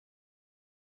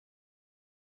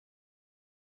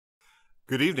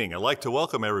Good evening. I'd like to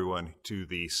welcome everyone to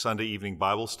the Sunday evening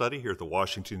Bible study here at the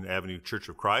Washington Avenue Church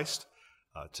of Christ.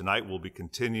 Tonight we'll be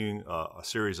continuing a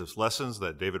series of lessons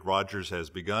that David Rogers has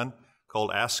begun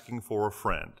called Asking for a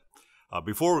Friend.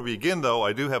 Before we begin, though,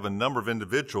 I do have a number of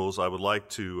individuals I would like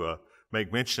to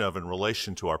make mention of in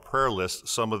relation to our prayer list.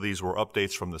 Some of these were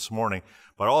updates from this morning,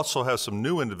 but I also have some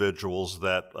new individuals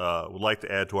that would like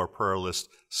to add to our prayer list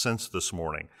since this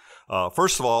morning.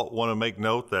 First of all, I want to make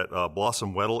note that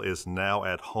Blossom Weddle is now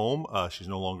at home. She's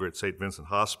no longer at St. Vincent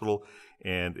Hospital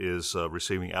and is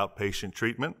receiving outpatient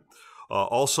treatment.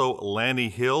 Also, Lanny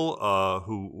Hill,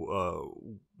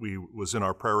 who was in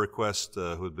our prayer request,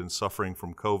 who had been suffering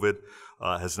from COVID,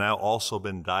 has now also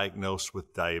been diagnosed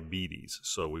with diabetes.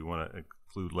 So we want to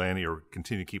include Lanny or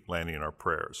continue to keep Lanny in our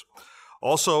prayers.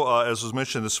 Also, as was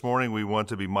mentioned this morning, we want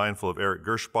to be mindful of Eric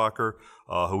Gershbacher,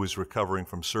 who is recovering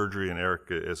from surgery, and Eric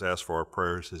has asked for our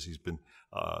prayers as he's been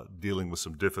dealing with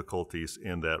some difficulties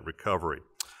in that recovery.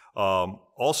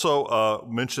 Also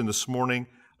mentioned this morning,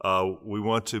 we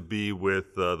want to be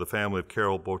with the family of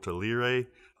Carol Bortolire.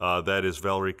 That is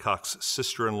Valerie Cox's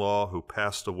sister-in-law who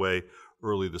passed away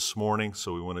early this morning,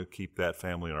 so we want to keep that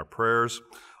family in our prayers.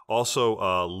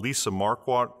 Also, Lisa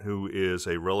Marquardt, who is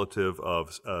a relative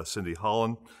of Cindy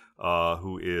Holland,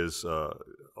 who is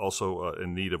also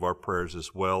in need of our prayers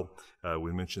as well.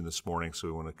 We mentioned this morning, so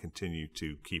we want to continue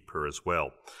to keep her as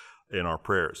well in our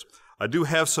prayers. I do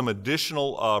have some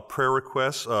additional prayer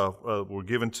requests were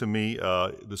given to me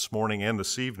this morning and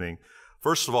this evening.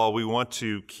 First of all, we want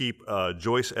to keep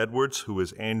Joyce Edwards, who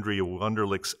is Andrea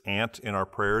Wunderlich's aunt, in our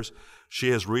prayers.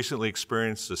 She has recently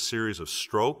experienced a series of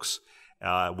strokes,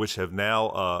 which have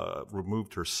now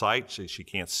removed her sight. She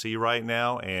can't see right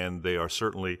now, and they are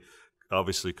certainly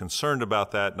obviously concerned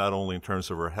about that, not only in terms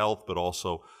of her health, but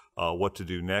also what to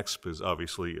do next, because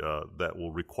obviously that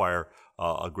will require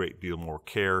a great deal more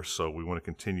care. So we want to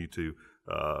continue to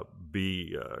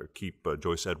keep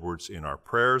Joyce Edwards in our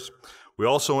prayers. We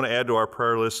also want to add to our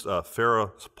prayer list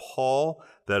Farrah Paul,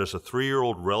 that is a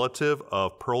 3-year-old relative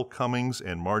of Pearl Cummings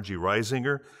and Margie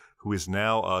Reisinger, who is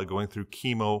now going through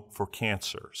chemo for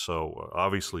cancer. So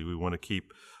obviously we want to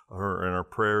keep her in our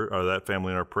prayer, or that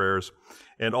family in our prayers.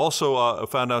 And also I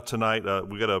found out tonight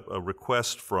we got a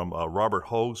request from Robert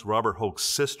Hogues. Robert Hogues'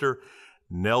 sister,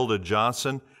 Nelda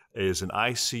Johnson, is in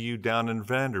ICU down in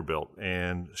Vanderbilt,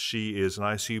 and she is in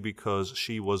ICU because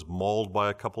she was mauled by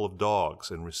a couple of dogs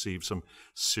and received some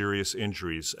serious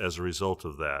injuries as a result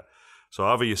of that. So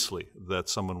obviously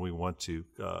that's someone we want to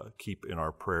keep in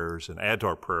our prayers and add to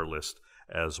our prayer list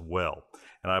as well.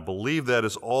 And I believe that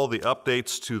is all the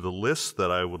updates to the list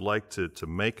that I would like to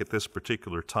make at this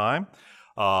particular time.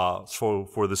 So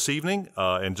for this evening,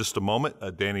 in just a moment,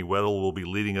 Danny Weddle will be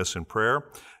leading us in prayer.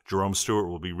 Jerome Stewart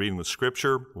will be reading the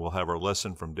scripture. We'll have our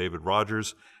lesson from David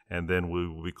Rogers, and then we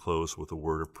will be closed with a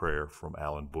word of prayer from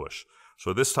Alan Bush.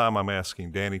 So this time I'm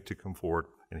asking Danny to come forward,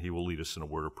 and he will lead us in a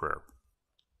word of prayer.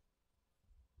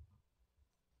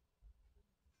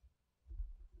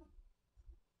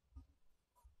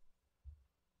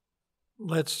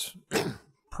 Let's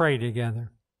pray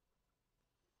together.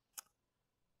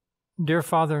 Dear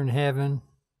Father in heaven,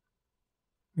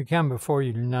 we come before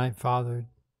you tonight, Father,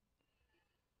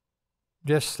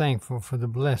 just thankful for the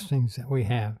blessings that we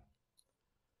have.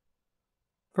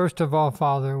 First of all,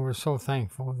 Father, we're so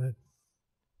thankful that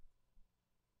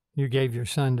you gave your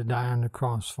Son to die on the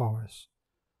cross for us.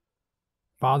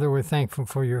 Father, we're thankful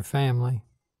for your family.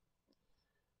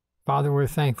 Father, we're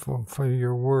thankful for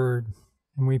your word.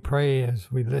 And we pray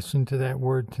as we listen to that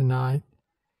word tonight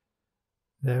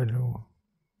that it will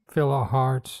fill our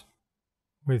hearts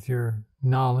with your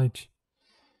knowledge.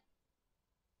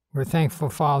 We're thankful,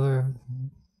 Father,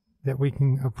 that we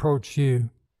can approach you.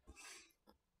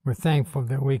 We're thankful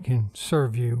that we can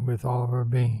serve you with all of our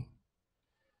being.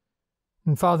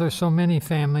 And Father, so many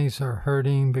families are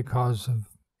hurting because of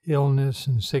illness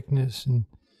and sickness and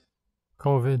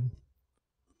COVID,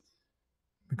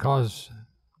 because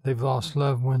they've lost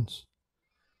loved ones,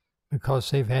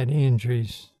 because they've had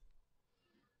injuries,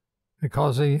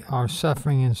 because they are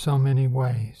suffering in so many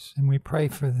ways. And we pray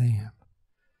for them.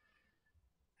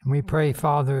 And we pray,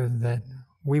 Father, that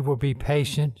we will be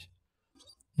patient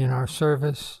in our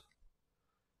service,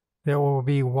 that we will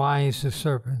be wise as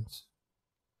serpents,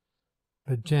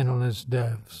 but gentle as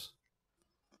doves.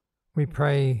 We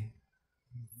pray,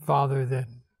 Father, that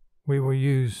we will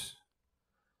use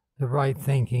the right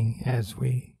thinking as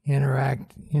we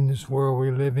interact in this world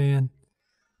we live in,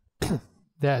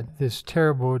 that this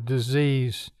terrible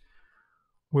disease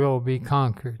will be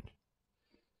conquered.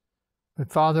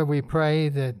 But Father, we pray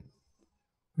that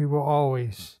we will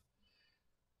always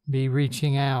be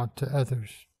reaching out to others,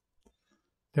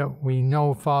 that we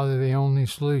know, Father, the only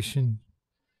solution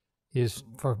is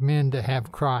for men to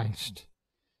have Christ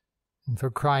and for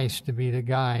Christ to be the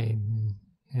guide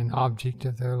and object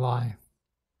of their life.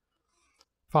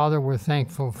 Father, we're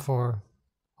thankful for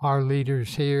our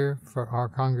leaders here, for our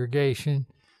congregation,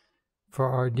 for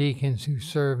our deacons who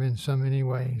serve in so many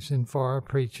ways, and for our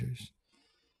preachers,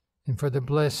 and for the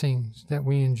blessings that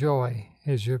we enjoy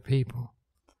as your people.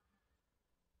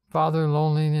 Father,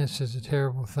 loneliness is a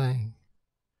terrible thing.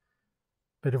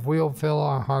 But if we'll fill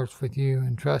our hearts with you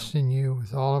and trust in you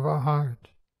with all of our heart,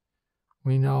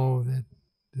 we know that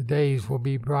the days will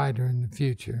be brighter in the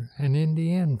future. And in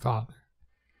the end, Father,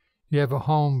 you have a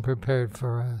home prepared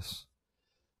for us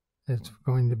that's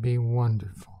going to be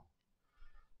wonderful.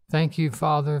 Thank you,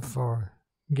 Father, for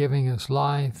giving us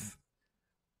life,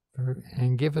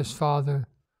 and give us, Father,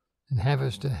 and have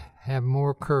us to have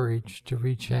more courage to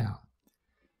reach out.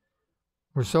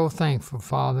 We're so thankful,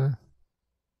 Father,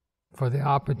 for the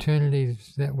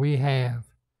opportunities that we have,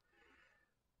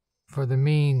 for the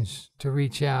means to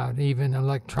reach out, even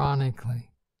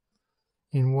electronically,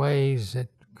 in ways that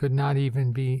could not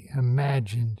even be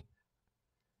imagined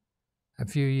a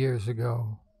few years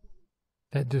ago,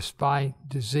 that despite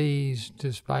disease,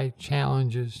 despite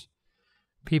challenges,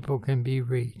 people can be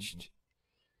reached.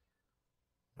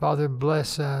 Father,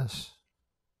 bless us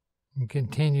and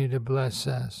continue to bless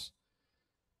us.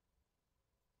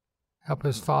 Help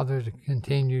us, Father, to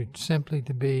continue simply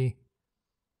to be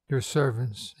your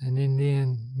servants, and in the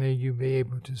end, may you be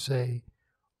able to say,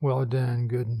 well done,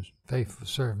 good and faithful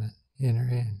servant, enter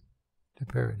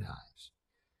into paradise.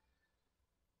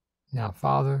 Now,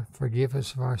 Father, forgive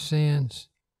us of our sins.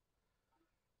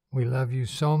 We love you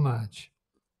so much.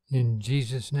 In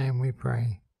Jesus' name we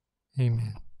pray.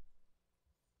 Amen.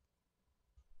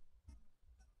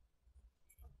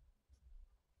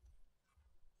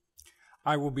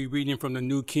 I will be reading from the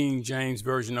New King James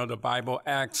Version of the Bible,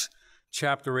 Acts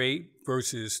chapter 8,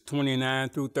 verses 29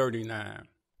 through 39.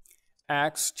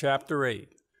 Acts chapter 8,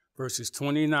 verses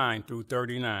 29 through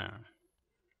 39.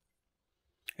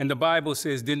 And the Bible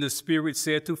says, Then the Spirit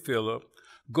said to Philip,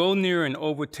 Go near and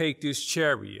overtake this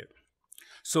chariot.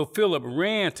 So Philip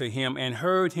ran to him and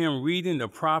heard him reading the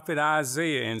prophet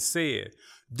Isaiah and said,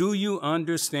 Do you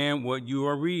understand what you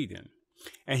are reading?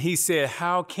 And he said,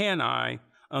 How can I,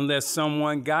 unless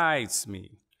someone guides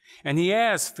me? And he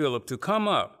asked Philip to come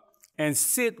up and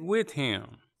sit with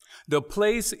him. The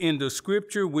place in the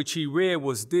scripture which he read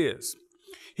was this: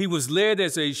 He was led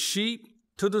as a sheep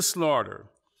to the slaughter,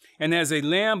 and as a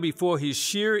lamb before his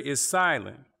shearer is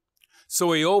silent,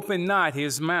 so he opened not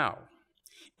his mouth.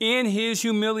 In his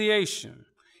humiliation,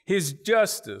 his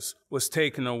justice was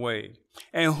taken away.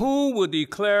 And who will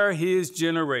declare his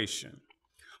generation?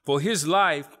 For his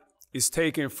life is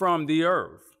taken from the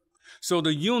earth. So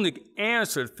the eunuch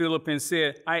answered Philip and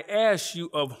said, I ask you,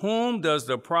 of whom does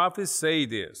the prophet say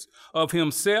this? Of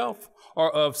himself,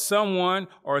 or of someone,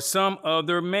 or some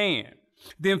other man?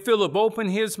 Then Philip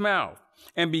opened his mouth,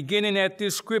 and beginning at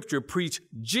this scripture, preached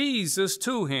Jesus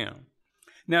to him.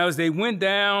 Now as they went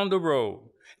down the road,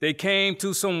 they came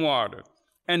to some water,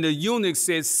 and the eunuch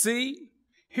said, See,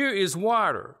 here is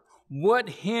water. What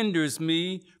hinders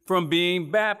me from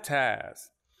being baptized?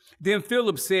 Then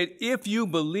Philip said, If you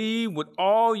believe with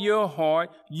all your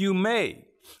heart, you may.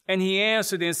 And he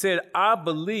answered and said, I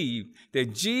believe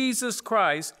that Jesus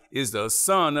Christ is the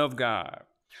Son of God.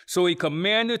 So he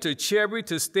commanded the chariot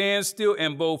to stand still,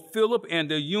 and both Philip and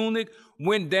the eunuch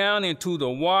went down into the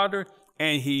water,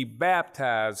 and he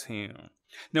baptized him.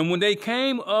 Now when they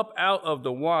came up out of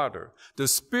the water, the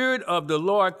Spirit of the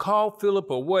Lord called Philip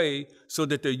away, so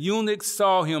that the eunuch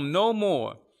saw him no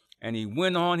more, and he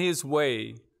went on his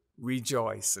way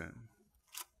rejoicing.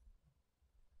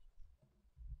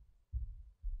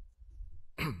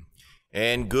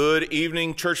 And good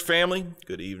evening, church family.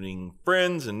 Good evening,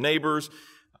 friends and neighbors,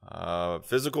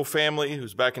 physical family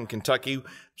who's back in Kentucky.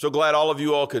 So glad all of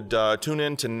you all could tune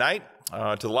in tonight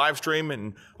to the live stream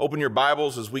and open your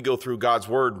Bibles as we go through God's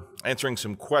Word, answering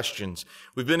some questions.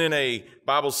 We've been in a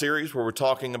Bible series where we're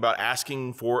talking about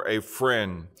asking for a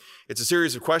friend. It's a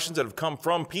series of questions that have come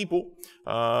from people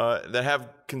that have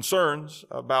concerns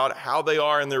about how they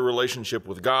are in their relationship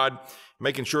with God,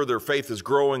 making sure their faith is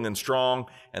growing and strong,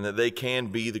 and that they can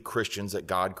be the Christians that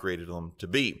God created them to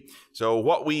be. So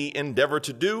what we endeavor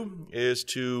to do is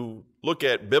to look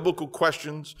at biblical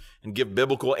questions and give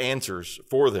biblical answers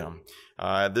for them.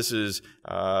 This is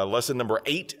lesson number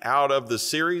 8 out of the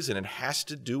series, and it has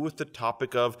to do with the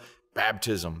topic of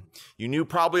baptism. You knew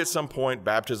probably at some point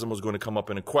baptism was going to come up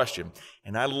in a question.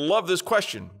 And I love this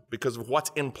question because of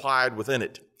what's implied within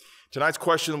it. Tonight's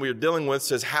question we are dealing with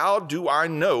says, how do I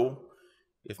know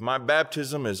if my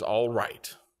baptism is all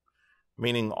right,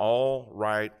 meaning all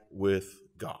right with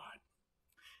God.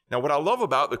 Now, what I love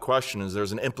about the question is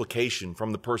there's an implication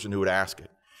from the person who would ask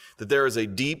it, that there is a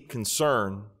deep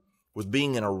concern with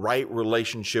being in a right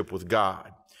relationship with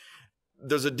God.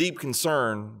 There's a deep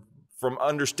concern from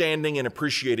understanding and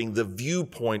appreciating the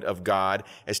viewpoint of God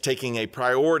as taking a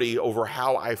priority over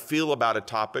how I feel about a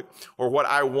topic or what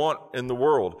I want in the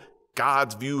world.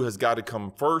 God's view has got to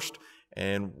come first,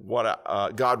 and what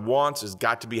God wants has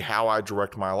got to be how I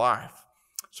direct my life.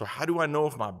 So how do I know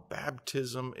if my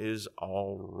baptism is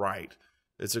all right?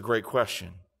 It's a great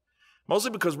question. Mostly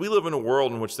because we live in a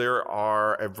world in which there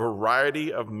are a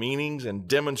variety of meanings and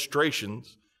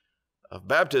demonstrations of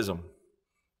baptism.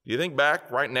 Do you think back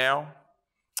right now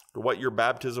to what your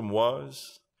baptism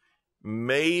was?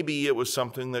 Maybe it was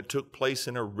something that took place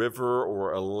in a river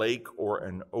or a lake or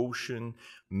an ocean.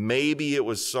 Maybe it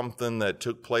was something that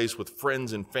took place with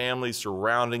friends and family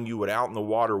surrounding you and out in the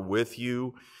water with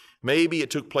you. Maybe it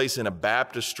took place in a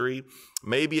baptistry.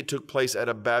 Maybe it took place at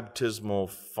a baptismal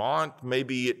font.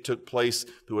 Maybe it took place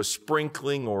through a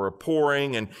sprinkling or a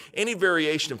pouring, and any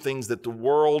variation of things that the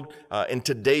world in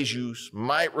today's use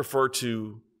might refer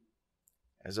to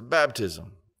as a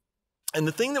baptism. And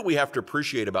the thing that we have to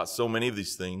appreciate about so many of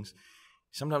these things,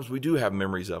 sometimes we do have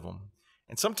memories of them.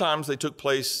 And sometimes they took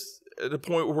place at a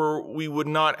point where we would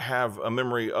not have a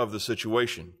memory of the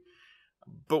situation.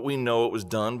 But we know it was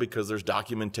done because there's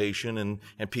documentation and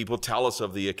people tell us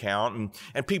of the account,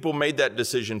 and people made that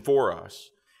decision for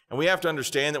us. And we have to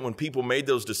understand that when people made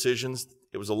those decisions,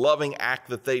 it was a loving act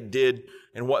that they did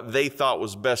and what they thought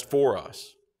was best for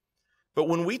us. But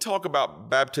when we talk about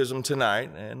baptism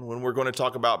tonight, and when we're going to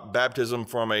talk about baptism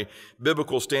from a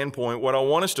biblical standpoint, what I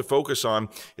want us to focus on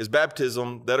is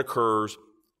baptism that occurs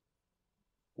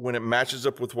when it matches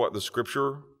up with what the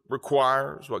Scripture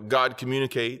requires, what God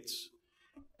communicates,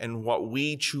 and what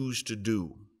we choose to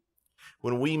do.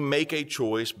 When we make a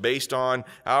choice based on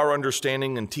our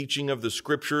understanding and teaching of the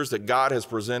Scriptures that God has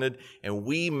presented, and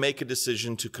we make a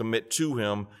decision to commit to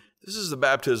Him, this is the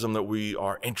baptism that we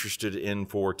are interested in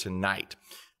for tonight,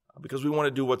 because we want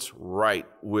to do what's right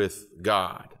with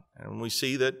God. And we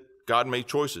see that God made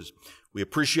choices. We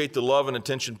appreciate the love and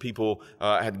attention people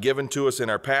had given to us in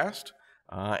our past,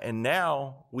 and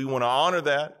now we want to honor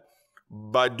that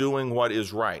by doing what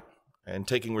is right and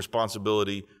taking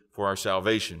responsibility for our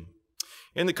salvation.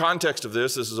 In the context of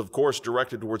this is, of course,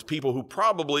 directed towards people who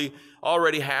probably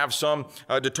already have some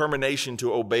determination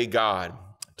to obey God,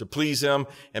 to please Him,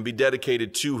 and be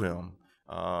dedicated to Him.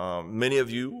 Many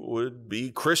of you would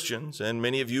be Christians, and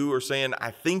many of you are saying,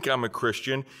 I think I'm a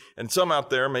Christian. And some out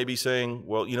there may be saying,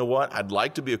 well, you know what? I'd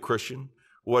like to be a Christian.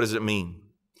 What does it mean?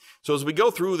 So as we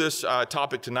go through this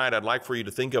topic tonight, I'd like for you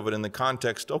to think of it in the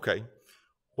context, okay,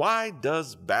 why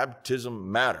does baptism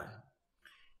matter?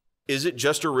 Is it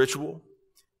just a ritual?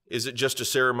 Is it just a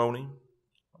ceremony?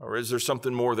 Or is there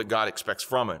something more that God expects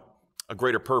from it, a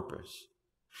greater purpose?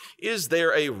 Is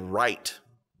there a right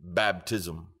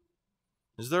baptism?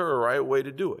 Is there a right way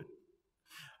to do it?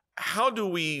 How do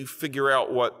we figure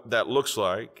out what that looks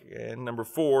like? And number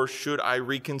 4, should I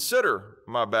reconsider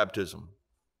my baptism?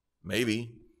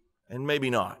 Maybe, and maybe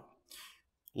not.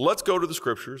 Let's go to the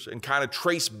Scriptures and kind of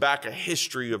trace back a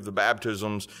history of the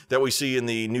baptisms that we see in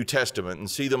the New Testament and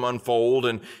see them unfold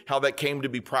and how that came to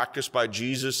be practiced by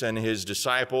Jesus and His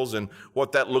disciples and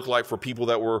what that looked like for people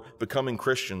that were becoming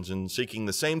Christians and seeking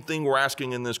the same thing we're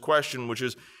asking in this question, which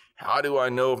is, how do I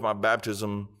know if my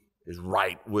baptism is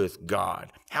right with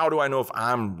God? How do I know if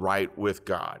I'm right with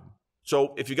God?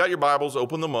 So if you got your Bibles,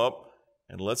 open them up.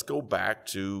 And let's go back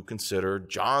to consider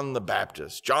John the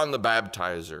Baptist, John the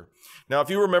Baptizer. Now, if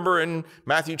you remember in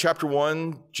Matthew chapter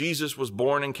 1, Jesus was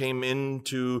born and came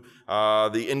into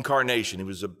the incarnation. He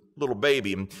was a little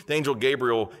baby. And the angel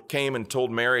Gabriel came and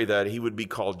told Mary that he would be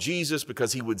called Jesus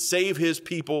because he would save his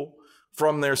people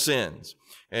from their sins.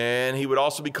 And he would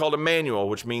also be called Emmanuel,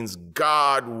 which means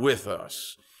God with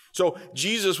us. So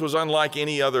Jesus was unlike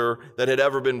any other that had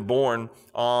ever been born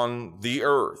on the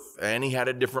earth. And he had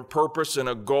a different purpose and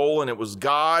a goal, and it was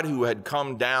God who had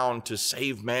come down to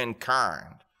save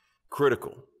mankind.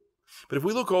 Critical. But if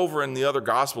we look over in the other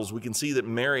Gospels, we can see that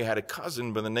Mary had a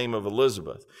cousin by the name of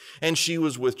Elizabeth. And she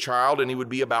was with child, and he would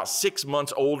be about 6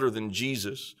 months older than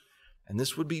Jesus. And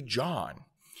this would be John.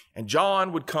 And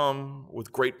John would come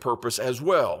with great purpose as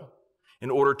well in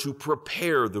order to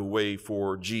prepare the way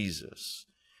for Jesus.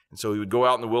 And so he would go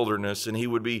out in the wilderness, and he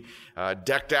would be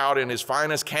decked out in his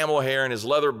finest camel hair and his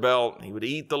leather belt. And he would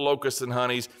eat the locusts and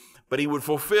honeys, but he would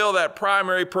fulfill that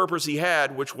primary purpose he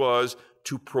had, which was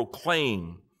to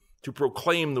proclaim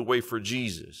the way for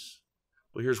Jesus.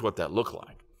 Well, here's what that looked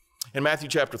like. In Matthew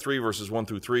chapter 3, verses 1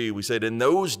 through 3, we said, in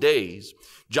those days,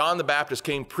 John the Baptist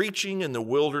came preaching in the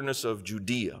wilderness of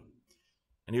Judea.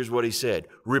 And here's what he said,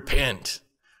 repent,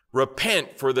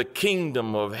 repent, for the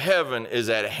kingdom of heaven is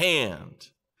at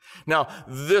hand. Now,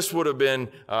 this would have been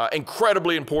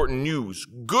incredibly important news,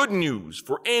 good news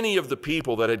for any of the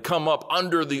people that had come up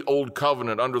under the old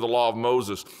covenant, under the law of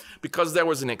Moses, because there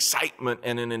was an excitement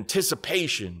and an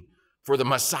anticipation for the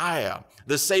Messiah,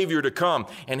 the Savior to come.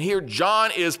 And here John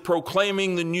is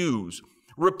proclaiming the news.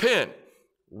 Repent.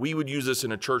 We would use this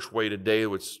in a church way today,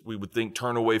 which we would think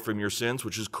turn away from your sins,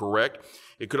 which is correct.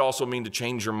 It could also mean to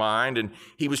change your mind. And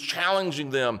he was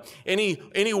challenging them.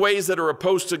 Any ways that are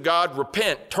opposed to God,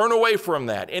 repent. Turn away from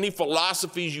that. Any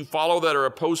philosophies you follow that are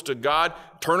opposed to God,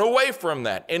 turn away from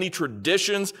that. Any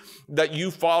traditions that you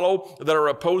follow that are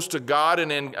opposed to God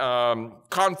and in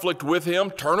conflict with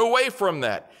Him, turn away from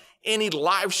that. Any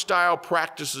lifestyle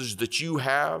practices that you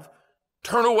have,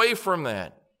 turn away from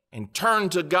that and turn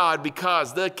to God,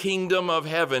 because the kingdom of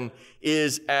heaven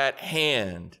is at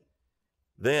hand.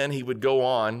 Then he would go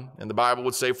on, and the Bible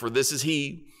would say, for this is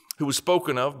he who was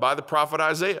spoken of by the prophet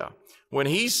Isaiah, when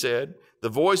he said, the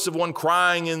voice of one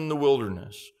crying in the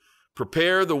wilderness,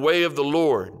 prepare the way of the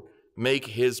Lord, make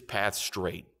his path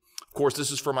straight. Of course,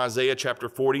 this is from Isaiah chapter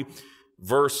 40,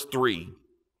 verse 3.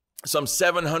 Some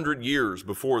 700 years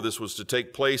before this was to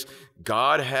take place,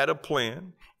 God had a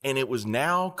plan, and it was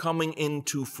now coming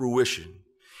into fruition.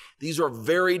 These are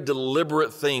very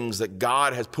deliberate things that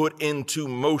God has put into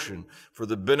motion for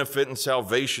the benefit and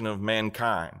salvation of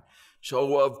mankind.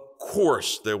 So, of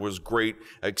course, there was great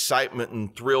excitement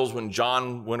and thrills when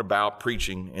John went about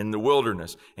preaching in the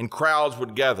wilderness, and crowds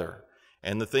would gather.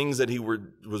 And the things that he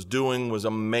was doing was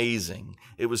amazing.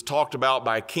 It was talked about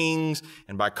by kings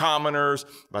and by commoners,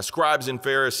 by scribes and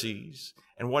Pharisees.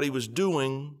 And what he was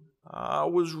doing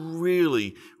was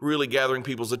really, really gathering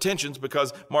people's attentions,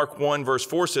 because Mark 1 verse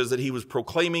 4 says that he was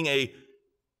proclaiming a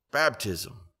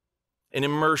baptism, an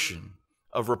immersion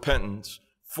of repentance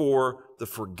for the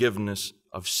forgiveness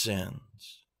of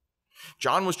sins.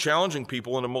 John was challenging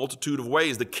people in a multitude of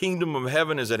ways. The kingdom of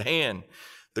heaven is at hand.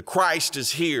 The Christ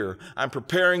is here. I'm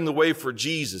preparing the way for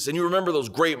Jesus. And you remember those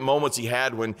great moments he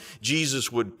had when Jesus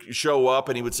would show up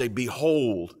and he would say,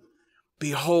 behold,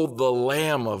 behold the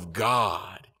Lamb of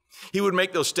God. He would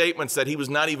make those statements that he was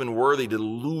not even worthy to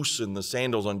loosen the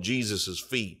sandals on Jesus'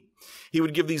 feet. He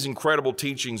would give these incredible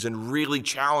teachings and really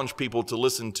challenge people to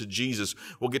listen to Jesus.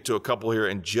 We'll get to a couple here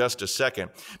in just a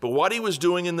second. But what he was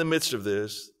doing in the midst of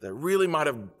this that really might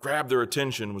have grabbed their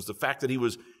attention was the fact that he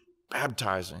was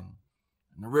baptizing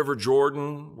in the River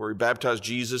Jordan, where he baptized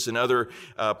Jesus, and other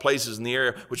places in the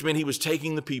area, which meant he was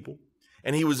taking the people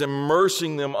and he was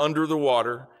immersing them under the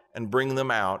water and bringing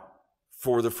them out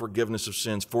for the forgiveness of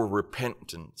sins, for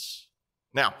repentance.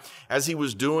 Now, as he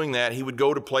was doing that, he would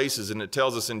go to places, and it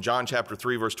tells us in John chapter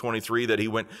 3, verse 23, that he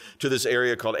went to this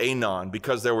area called Aenon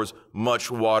because there was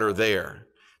much water there.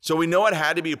 So we know it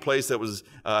had to be a place that was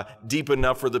deep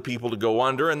enough for the people to go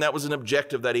under, and that was an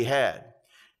objective that he had.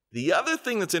 The other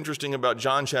thing that's interesting about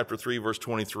John chapter 3, verse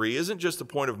 23 isn't just the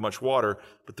point of much water,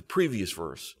 but the previous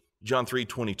verse, John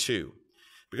 3:22.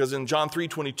 Because in John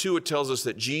 3:22, it tells us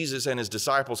that Jesus and his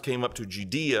disciples came up to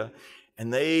Judea,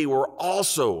 and they were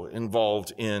also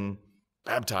involved in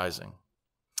baptizing.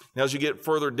 Now, as you get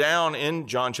further down in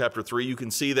John chapter 3, you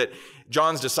can see that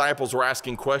John's disciples were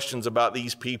asking questions about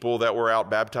these people that were out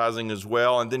baptizing as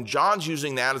well. And then John's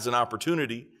using that as an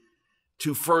opportunity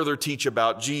to further teach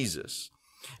about Jesus.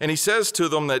 And he says to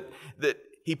them that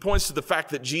he points to the fact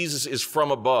that Jesus is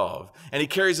from above, and he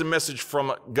carries a message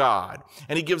from God.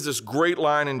 And he gives this great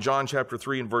line in John chapter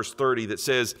 3 and verse 30 that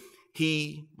says,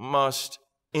 he must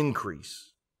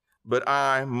increase, but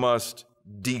I must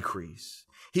decrease.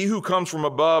 He who comes from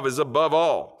above is above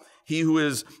all. He who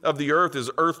is of the earth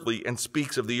is earthly and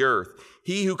speaks of the earth.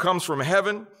 He who comes from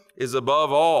heaven is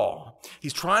above all.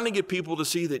 He's trying to get people to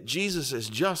see that Jesus is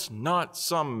just not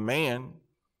some man.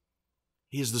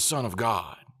 He is the Son of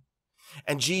God.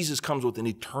 And Jesus comes with an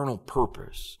eternal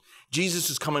purpose. Jesus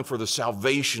is coming for the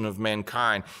salvation of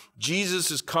mankind.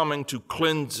 Jesus is coming to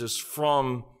cleanse us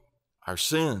from our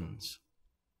sins.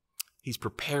 He's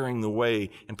preparing the way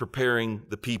and preparing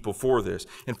the people for this.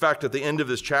 In fact, at the end of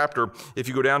this chapter, if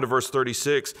you go down to verse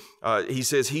 36, he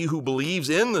says, he who believes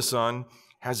in the Son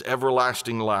has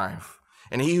everlasting life.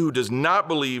 And he who does not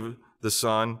believe the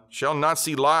Son shall not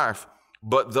see life,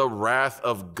 but the wrath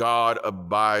of God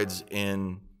abides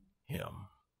in him.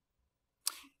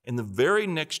 In the very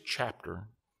next chapter,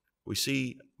 we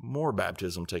see more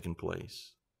baptism taking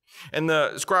place. And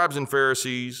the scribes and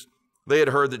Pharisees, they had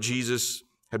heard that Jesus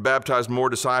had baptized more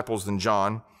disciples than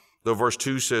John. though verse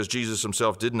 2 says Jesus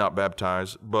himself did not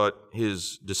baptize, but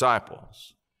his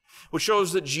disciples, which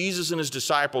shows that Jesus and his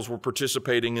disciples were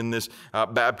participating in this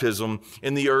baptism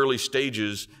in the early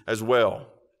stages as well.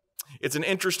 It's an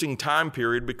interesting time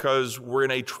period because we're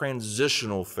in a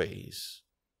transitional phase.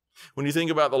 When you think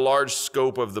about the large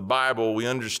scope of the Bible, we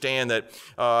understand that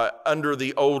under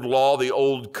the old law, the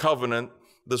old covenant,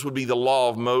 this would be the law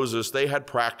of Moses, they had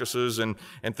practices and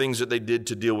things that they did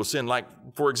to deal with sin. Like,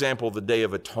 for example, the Day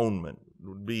of Atonement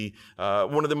would be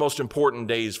one of the most important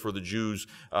days for the Jews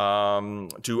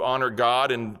to honor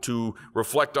God and to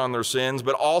reflect on their sins,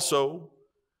 but also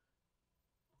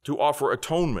to offer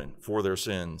atonement for their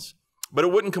sins. But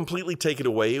it wouldn't completely take it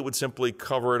away. It would simply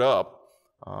cover it up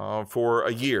for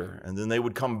a year, and then they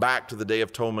would come back to the Day of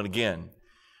Atonement again.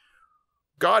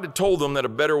 God had told them that a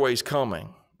better way is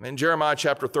coming. In Jeremiah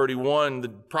chapter 31, the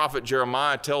prophet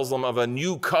Jeremiah tells them of a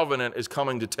new covenant is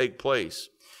coming to take place.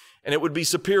 And it would be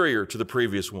superior to the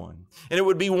previous one. And it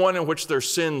would be one in which their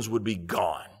sins would be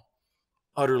gone,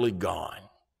 utterly gone.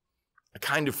 A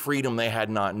kind of freedom they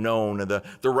had not known. The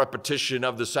repetition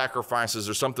of the sacrifices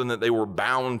or something that they were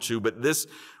bound to. But this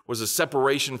was a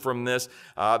separation from this.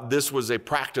 This was a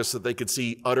practice that they could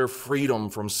see utter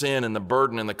freedom from sin and the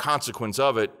burden and the consequence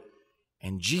of it.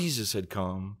 And Jesus had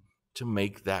come to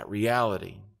make that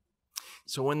reality.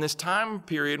 So in this time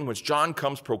period in which John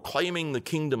comes proclaiming the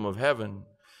kingdom of heaven,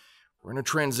 we're in a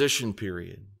transition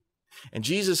period. And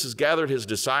Jesus has gathered his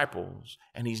disciples,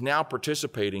 and he's now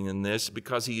participating in this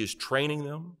because he is training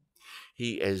them,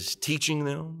 he is teaching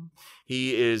them,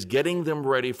 he is getting them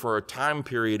ready for a time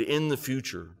period in the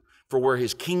future for where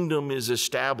his kingdom is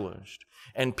established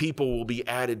and people will be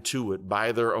added to it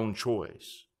by their own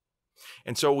choice.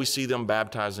 And so we see them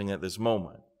baptizing at this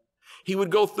moment. He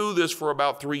would go through this for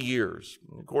about 3 years.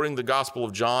 According to the Gospel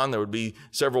of John, there would be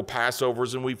several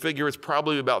Passovers, and we figure it's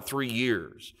probably about 3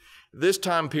 years. This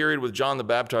time period with John the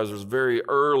Baptizer was very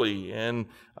early in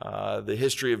the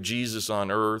history of Jesus on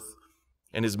earth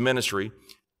and his ministry.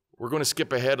 We're going to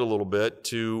skip ahead a little bit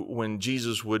to when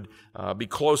Jesus would be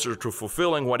closer to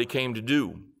fulfilling what he came to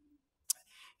do.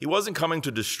 He wasn't coming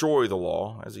to destroy the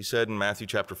law, as he said in Matthew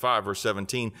chapter 5, verse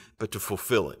 17, but to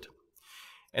fulfill it.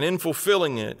 And in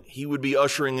fulfilling it, he would be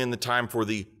ushering in the time for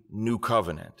the new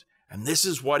covenant. And this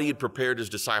is what he had prepared his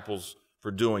disciples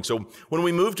for doing. So when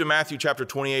we move to Matthew chapter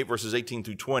 28, verses 18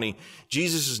 through 20,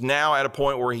 Jesus is now at a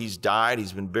point where he's died,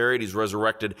 he's been buried, he's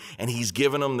resurrected, and he's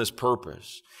given them this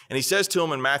purpose. And he says to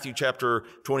them in Matthew chapter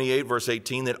 28, verse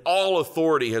 18, that all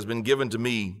authority has been given to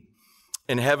me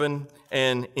in heaven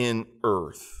and in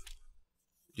earth.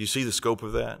 Do you see the scope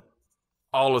of that?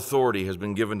 All authority has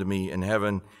been given to me in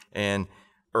heaven and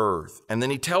earth. And then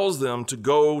he tells them to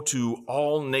go to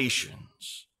all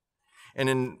nations. And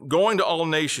in going to all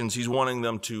nations, he's wanting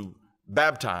them to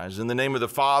baptize in the name of the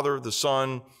Father, the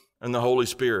Son, and the Holy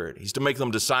Spirit. He's to make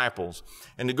them disciples.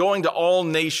 And to going to all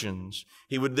nations,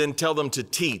 he would then tell them to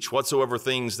teach whatsoever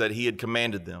things that he had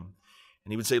commanded them.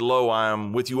 And he would say, "Lo, I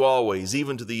am with you always,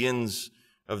 even to the ends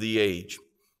of the age."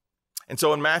 And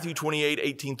so in Matthew 28,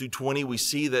 18 through 20, we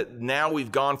see that now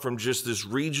we've gone from just this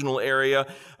regional area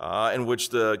in which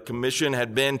the commission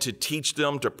had been to teach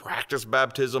them to practice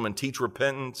baptism and teach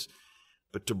repentance,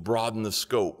 but to broaden the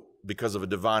scope because of a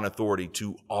divine authority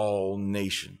to all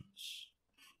nations.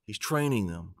 He's training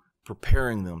them,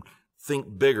 preparing them,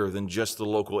 think bigger than just the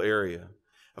local area.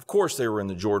 Of course, they were in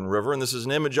the Jordan River, and this is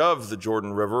an image of the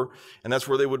Jordan River, and that's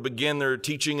where they would begin their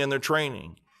teaching and their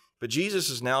training. But Jesus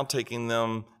is now taking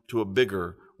them to a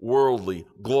bigger, worldly,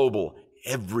 global,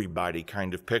 everybody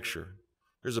kind of picture.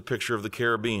 Here's a picture of the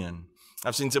Caribbean.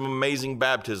 I've seen some amazing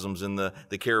baptisms in the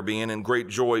Caribbean and great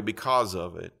joy because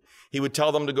of it. He would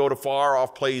tell them to go to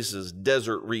far-off places,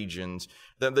 desert regions,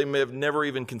 that they may have never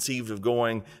even conceived of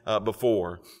going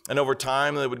before. And over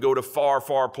time, they would go to far,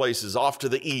 far places off to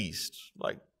the east,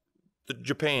 like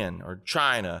Japan or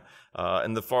China,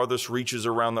 and the farthest reaches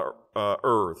around the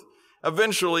earth.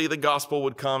 Eventually, the gospel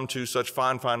would come to such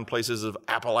fine, fine places of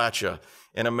Appalachia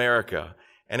in America.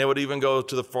 And it would even go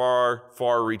to the far,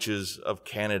 far reaches of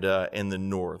Canada in the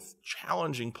north.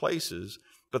 Challenging places,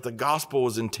 but the gospel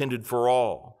was intended for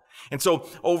all. And so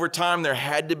over time, there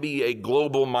had to be a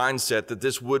global mindset that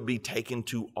this would be taken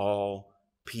to all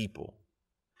people.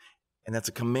 And that's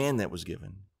a command that was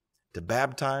given, to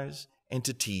baptize and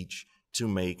to teach, to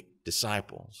make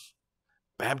disciples.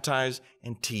 Baptize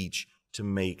and teach to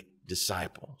make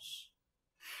disciples.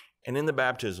 And in the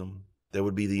baptism, there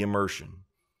would be the immersion.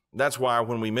 That's why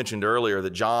when we mentioned earlier that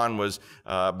John was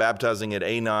baptizing at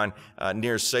Aenon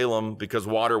near Salem because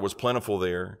water was plentiful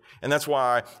there. And that's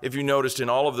why, if you noticed in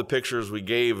all of the pictures we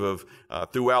gave of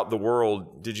throughout the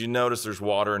world, did you notice there's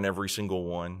water in every single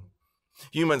one?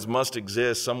 Humans must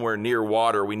exist somewhere near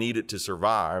water. We need it to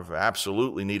survive,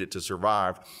 absolutely need it to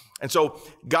survive. And so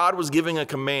God was giving a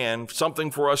command, something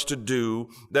for us to do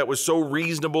that was so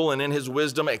reasonable and in his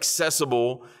wisdom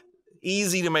accessible,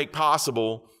 easy to make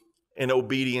possible, in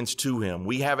obedience to him.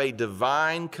 We have a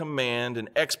divine command and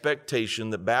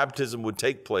expectation that baptism would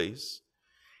take place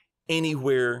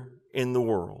anywhere in the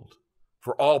world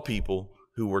for all people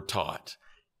who were taught.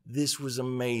 This was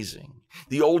amazing.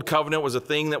 The old covenant was a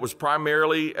thing that was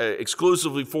primarily,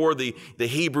 exclusively for the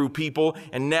Hebrew people,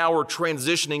 and now we're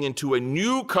transitioning into a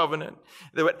new covenant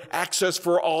that would access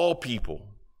for all people.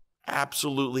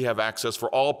 Absolutely have access for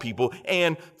all people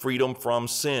and freedom from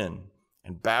sin.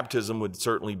 And baptism would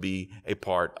certainly be a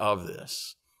part of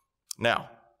this. Now,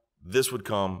 this would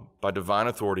come by divine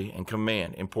authority and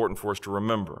command, important for us to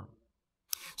remember.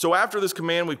 So after this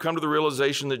command, we've come to the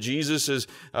realization that Jesus has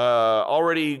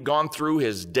already gone through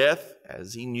his death,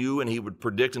 as he knew and he would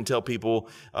predict and tell people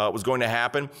was going to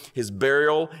happen, his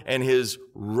burial and his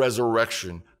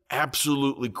resurrection,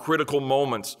 absolutely critical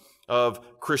moments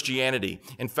of Christianity.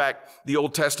 In fact, the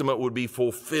Old Testament would be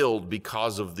fulfilled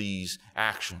because of these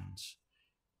actions.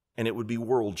 And it would be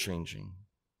world-changing.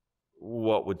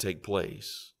 What would take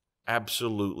place?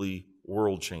 Absolutely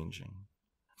world-changing.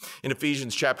 In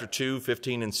Ephesians chapter 2,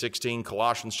 15 and 16,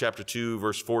 Colossians chapter 2,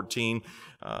 verse 14,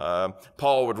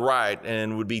 Paul would write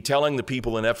and would be telling the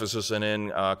people in Ephesus and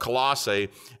in Colossae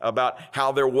about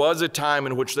how there was a time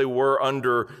in which they were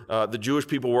under, the Jewish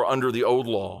people were under the old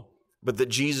law, but that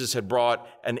Jesus had brought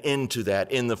an end to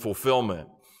that in the fulfillment.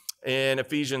 In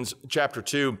Ephesians chapter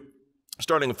 2,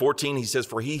 starting in 14, he says,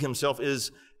 "For he himself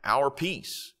is our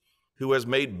peace, who has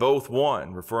made both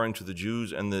one," referring to the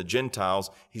Jews and the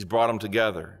Gentiles. He's brought them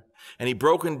together. And he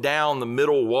broken down the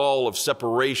middle wall of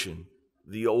separation,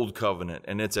 the old covenant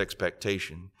and its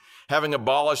expectation, having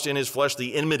abolished in his flesh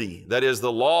the enmity, that is,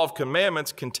 the law of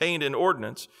commandments contained in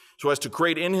ordinance, so as to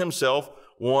create in himself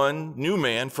one new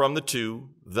man from the two,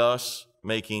 thus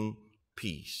making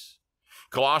peace.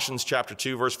 Colossians chapter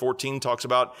 2, verse 14 talks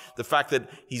about the fact that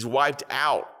he's wiped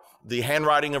out the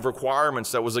handwriting of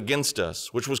requirements that was against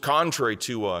us, which was contrary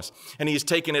to us. And he has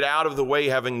taken it out of the way,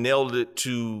 having nailed it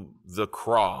to the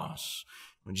cross.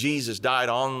 When Jesus died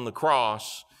on the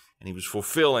cross and he was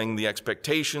fulfilling the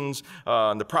expectations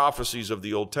and the prophecies of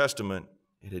the Old Testament,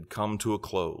 it had come to a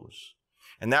close.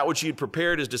 And that which he had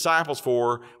prepared his disciples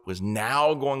for was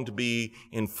now going to be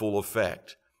in full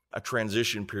effect. A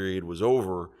transition period was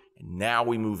over. And now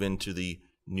we move into the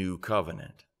new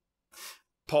covenant.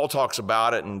 Paul talks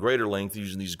about it in greater length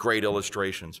using these great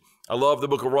illustrations. I love the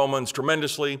book of Romans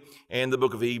tremendously and the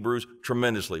book of Hebrews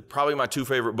tremendously. Probably my two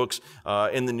favorite books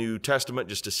in the New Testament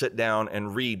just to sit down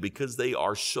and read because they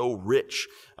are so rich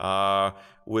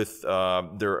with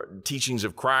their teachings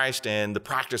of Christ and the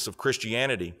practice of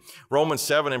Christianity. Romans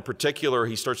 7 in particular,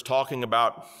 he starts talking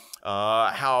about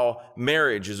how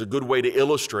marriage is a good way to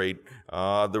illustrate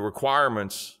the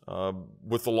requirements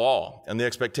with the law and the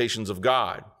expectations of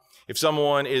God. If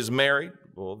someone is married,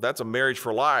 well, that's a marriage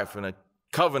for life and a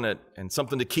covenant and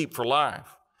something to keep for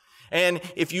life. And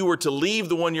if you were to leave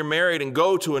the one you're married and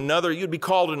go to another, you'd be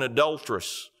called an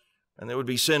adulteress, and that would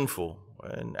be sinful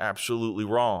and absolutely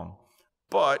wrong.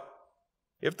 But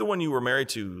if the one you were married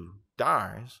to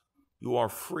dies, you are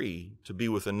free to be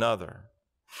with another.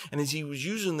 And as he was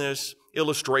using this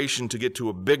illustration to get to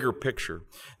a bigger picture,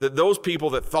 that those people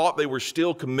that thought they were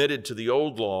still committed to the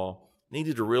old law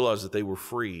needed to realize that they were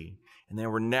free and they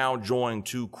were now joined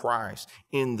to Christ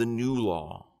in the new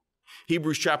law.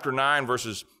 Hebrews chapter 9,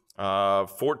 verses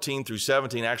 14 through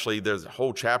 17, actually there's a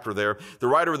whole chapter there. The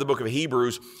writer of the book of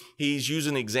Hebrews, he's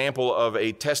using the example of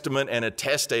a testament and a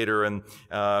testator, and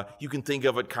you can think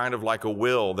of it kind of like a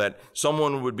will, that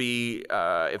someone would be,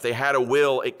 if they had a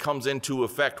will, it comes into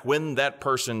effect when that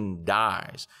person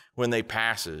dies, when they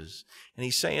passes. And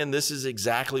he's saying this is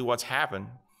exactly what's happened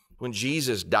when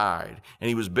Jesus died and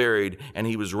he was buried and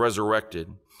he was resurrected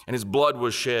and his blood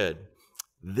was shed.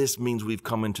 This means we've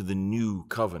come into the new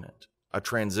covenant, a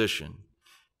transition.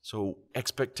 So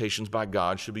expectations by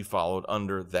God should be followed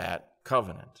under that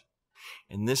covenant.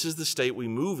 And this is the state we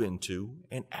move into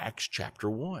in Acts chapter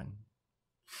 1.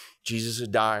 Jesus has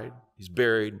died, he's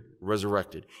buried,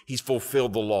 resurrected. He's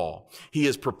fulfilled the law. He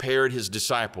has prepared his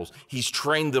disciples. He's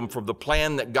trained them from the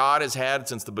plan that God has had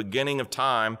since the beginning of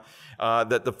time,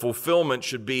 that the fulfillment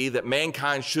should be that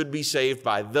mankind should be saved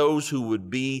by those who would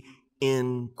be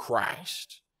in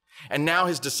Christ. And now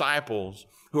his disciples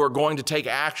who are going to take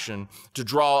action to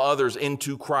draw others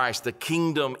into Christ. The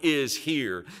kingdom is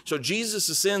here. So Jesus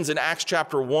ascends in Acts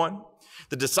chapter 1.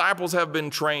 The disciples have been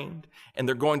trained, and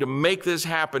they're going to make this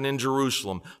happen in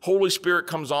Jerusalem. Holy Spirit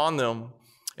comes on them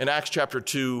in Acts chapter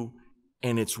 2,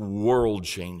 and it's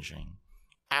world-changing.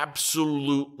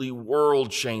 Absolutely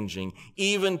world-changing.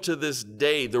 Even to this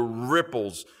day, the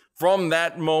ripples from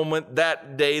that moment,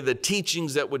 that day, the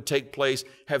teachings that would take place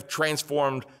have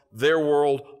transformed their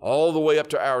world all the way up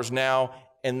to ours now,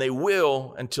 and they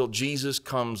will until Jesus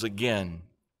comes again.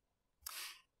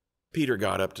 Peter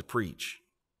got up to preach.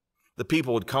 The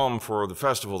people had come for the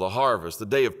festival of the harvest. The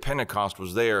day of Pentecost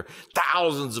was there.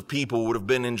 Thousands of people would have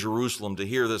been in Jerusalem to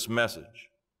hear this message.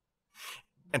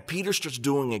 And Peter starts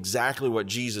doing exactly what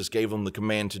Jesus gave him the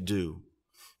command to do.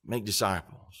 Make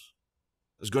disciples.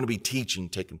 There's going to be teaching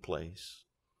taking place.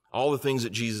 All the things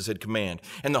that Jesus had commanded.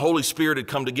 And the Holy Spirit had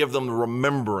come to give them the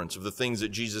remembrance of the things that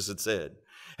Jesus had said.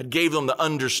 Had gave them the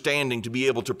understanding to be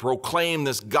able to proclaim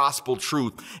this gospel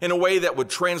truth in a way that would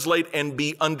translate and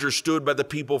be understood by the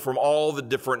people from all the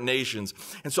different nations.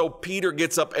 And so Peter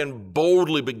gets up and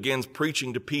boldly begins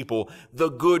preaching to people the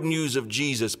good news of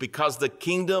Jesus, because the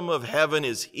kingdom of heaven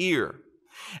is here.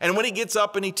 And when he gets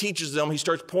up and he teaches them, he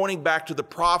starts pointing back to the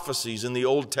prophecies in the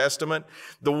Old Testament,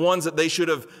 the ones that they should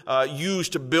have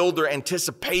used to build their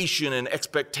anticipation and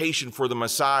expectation for the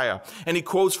Messiah. And he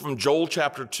quotes from Joel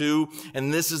chapter 2,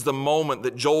 and this is the moment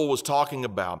that Joel was talking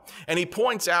about. And he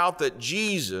points out that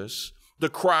Jesus, the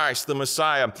Christ, the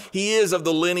Messiah, he is of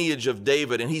the lineage of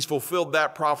David, and he's fulfilled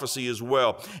that prophecy as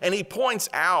well. And he points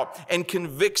out and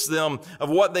convicts them of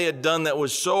what they had done that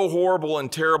was so horrible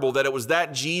and terrible, that it was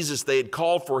that Jesus they had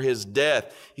called for his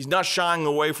death. He's not shying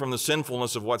away from the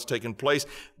sinfulness of what's taken place,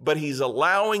 but he's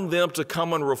allowing them to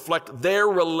come and reflect their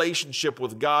relationship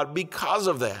with God because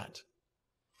of that.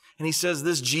 And he says,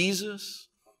 this Jesus,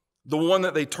 the one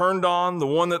that they turned on, the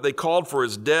one that they called for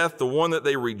his death, the one that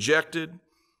they rejected,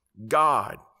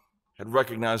 God had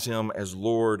recognized him as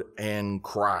Lord and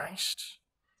Christ.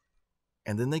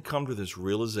 And then they come to this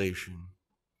realization.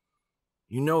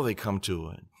 You know they come to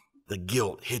it. The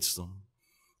guilt hits them.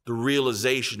 The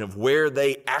realization of where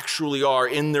they actually are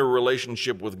in their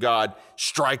relationship with God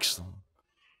strikes them.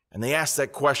 And they ask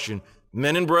that question,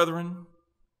 men and brethren,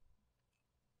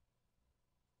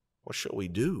 what shall we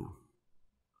do?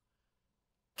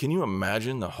 Can you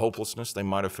imagine the hopelessness they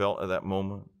might have felt at that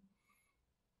moment?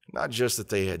 Not just that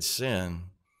they had sinned,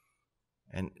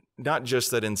 and not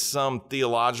just that in some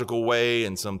theological way,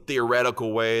 in some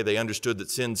theoretical way, they understood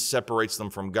that sin separates them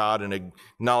from God and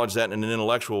acknowledged that in an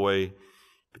intellectual way,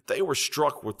 but they were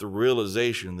struck with the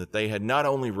realization that they had not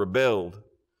only rebelled,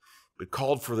 but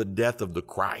called for the death of the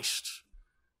Christ,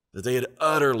 that they had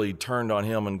utterly turned on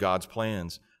him and God's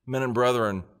plans. Men and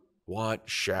brethren, what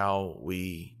shall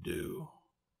we do?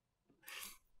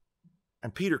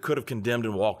 And Peter could have condemned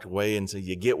and walked away and said,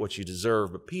 you get what you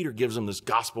deserve. But Peter gives them this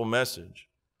gospel message.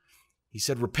 He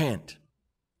said, repent.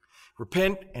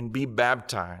 Repent and be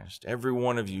baptized, every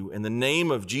one of you, in the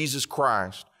name of Jesus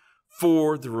Christ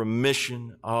for the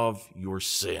remission of your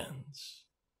sins.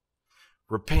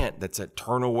 Repent, that's that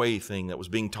turn away thing that was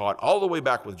being taught all the way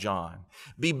back with John.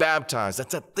 Be baptized,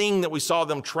 that's that thing that we saw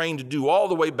them trained to do all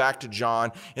the way back to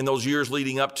John in those years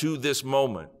leading up to this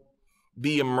moment.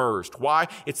 Be immersed. Why?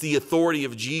 It's the authority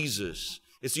of Jesus.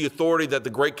 It's the authority that the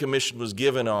Great Commission was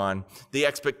given on, the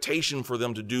expectation for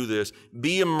them to do this.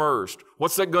 Be immersed.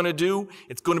 What's that going to do?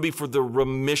 It's going to be for the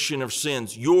remission of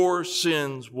sins. Your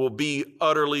sins will be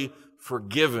utterly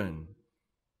forgiven.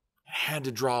 I had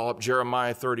to draw up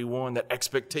Jeremiah 31, that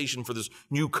expectation for this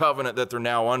new covenant that they're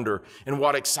now under. And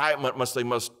what excitement must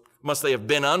they have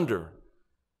been under?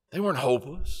 They weren't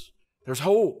hopeless. There's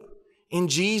hope in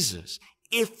Jesus.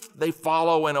 If they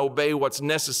follow and obey what's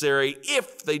necessary,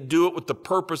 if they do it with the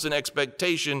purpose and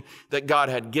expectation that God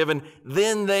had given,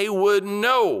 then they would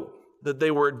know that they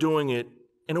were doing it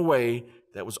in a way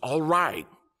that was all right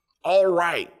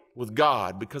with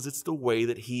God, because it's the way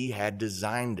that he had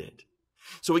designed it.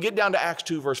 So we get down to Acts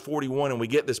 2, verse 41, and we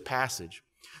get this passage.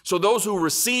 So those who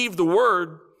received the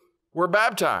word were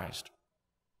baptized.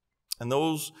 And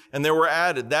there were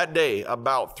added that day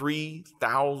about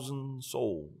 3,000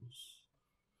 souls.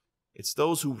 It's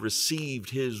those who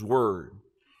received his word.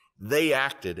 They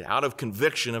acted out of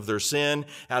conviction of their sin,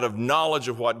 out of knowledge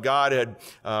of what God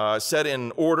had set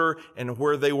in order and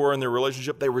where they were in their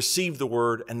relationship. They received the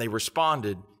word and they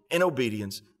responded in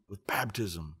obedience with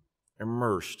baptism,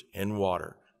 immersed in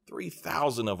water.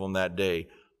 3,000 of them that day.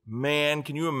 Man,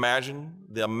 can you imagine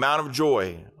the amount of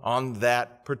joy on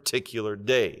that particular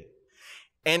day?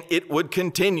 And it would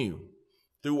continue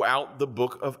throughout the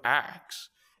book of Acts.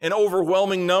 In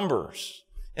overwhelming numbers.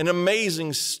 and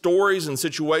amazing stories and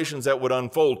situations that would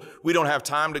unfold. We don't have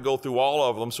time to go through all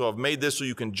of them, so I've made this so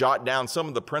you can jot down some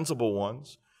of the principal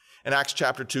ones. In Acts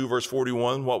chapter 2, verse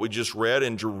 41, what we just read,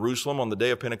 in Jerusalem on the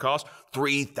day of Pentecost,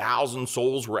 3,000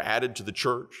 souls were added to the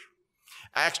church.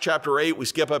 Acts chapter 8, we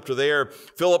skip up to there.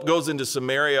 Philip goes into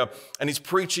Samaria and he's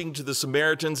preaching to the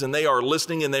Samaritans, and they are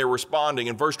listening and they are responding.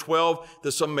 In verse 12,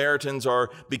 the Samaritans are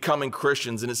becoming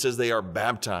Christians, and it says they are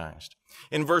baptized.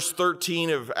 In verse 13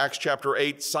 of Acts chapter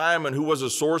 8, Simon, who was a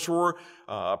sorcerer,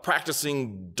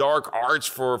 practicing dark arts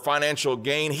for financial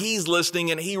gain, he's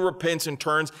listening and he repents and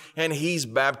turns, and he's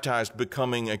baptized,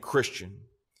 becoming a Christian.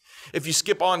 If you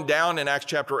skip on down in Acts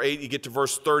chapter 8, you get to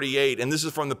verse 38, and this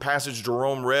is from the passage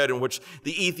Jerome read, in which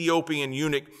the Ethiopian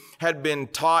eunuch had been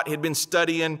taught, had been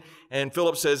studying, and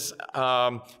Philip says,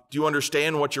 do you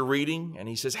understand what you're reading? And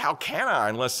he says, how can I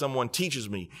unless someone teaches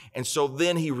me? And so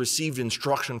then he received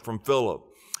instruction from Philip.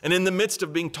 And in the midst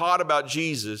of being taught about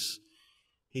Jesus,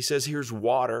 he says, here's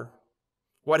water.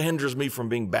 What hinders me from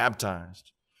being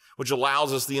baptized? Which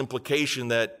allows us the implication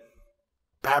that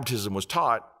baptism was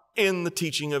taught in the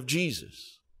teaching of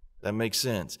Jesus. That makes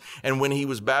sense. And when he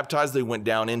was baptized, they went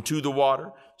down into the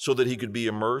water so that he could be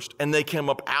immersed, and they came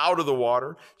up out of the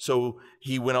water, so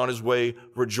he went on his way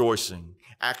rejoicing.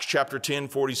 Acts chapter 10,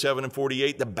 47 and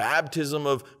 48, the baptism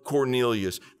of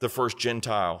Cornelius, the first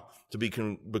Gentile to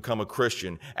become a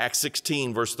Christian. Acts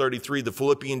 16, verse 33, the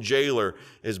Philippian jailer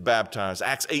is baptized.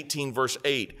 Acts 18, verse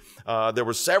 8, there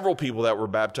were several people that were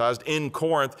baptized in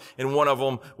Corinth, and one of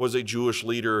them was a Jewish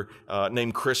leader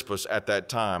named Crispus at that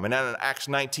time. And then in Acts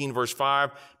 19, verse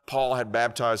 5, Paul had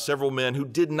baptized several men who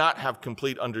did not have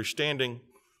complete understanding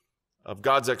of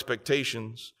God's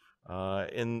expectations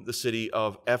in the city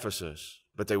of Ephesus,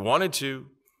 but they wanted to,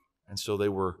 and so they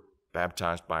were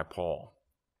baptized by Paul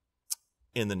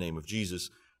in the name of Jesus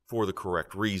for the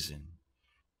correct reason.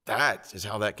 That is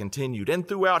how that continued. And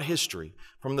throughout history,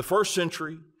 from the first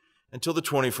century until the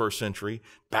 21st century,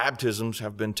 baptisms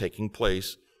have been taking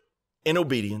place in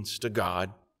obedience to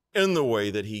God in the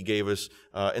way that he gave us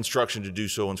instruction to do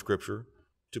so in Scripture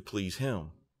to please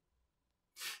him.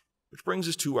 Which brings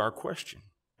us to our question.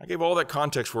 I gave all that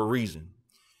context for a reason.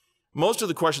 Most of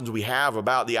the questions we have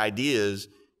about the idea is,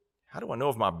 how do I know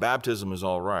if my baptism is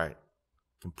all right?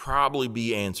 Can probably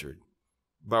be answered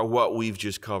by what we've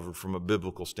just covered from a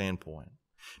biblical standpoint.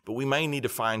 But we may need to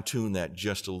fine-tune that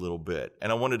just a little bit.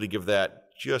 And I wanted to give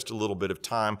that just a little bit of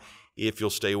time if you'll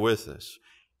stay with us.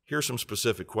 Here's some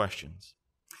specific questions.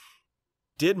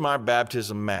 Did my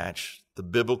baptism match the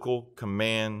biblical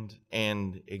command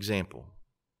and example?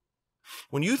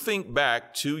 When you think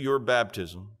back to your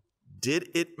baptism, did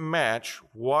it match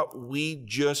what we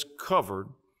just covered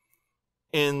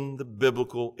in the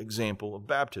biblical example of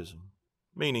baptism?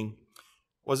 Meaning,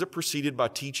 was it preceded by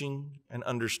teaching and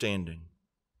understanding?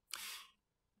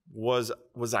 Was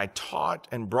I taught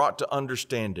and brought to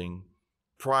understanding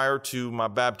prior to my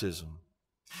baptism?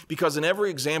 Because in every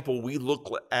example we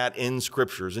look at in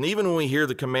Scriptures, and even when we hear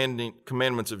the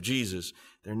commandments of Jesus,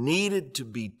 there needed to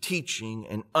be teaching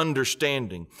and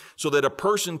understanding so that a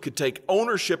person could take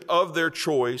ownership of their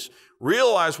choice,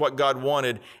 realize what God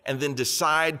wanted, and then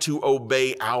decide to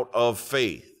obey out of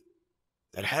faith.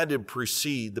 That had to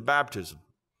precede the baptism.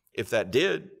 If that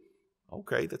did,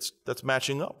 okay, that's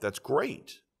matching up. That's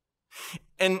great.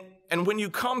 And when you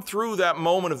come through that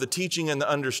moment of the teaching and the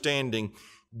understanding,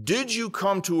 did you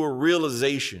come to a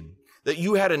realization that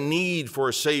you had a need for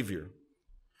a Savior?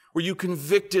 Were you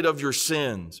convicted of your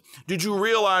sins? Did you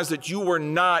realize that you were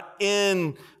not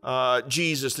in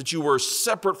Jesus, that you were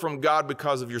separate from God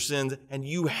because of your sins, and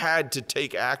you had to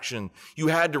take action? You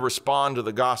had to respond to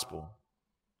the gospel.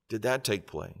 Did that take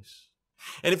place?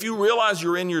 And if you realize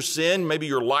you're in your sin, maybe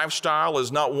your lifestyle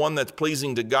is not one that's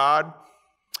pleasing to God,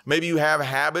 maybe you have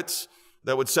habits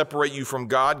that would separate you from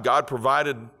God. God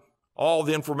provided all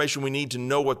the information we need to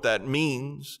know what that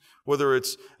means, whether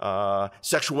it's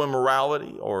sexual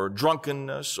immorality or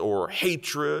drunkenness or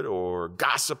hatred or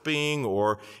gossiping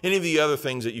or any of the other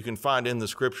things that you can find in the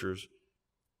Scriptures.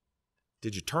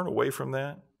 Did you turn away from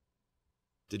that?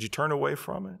 Did you turn away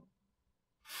from it?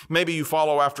 Maybe you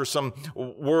follow after some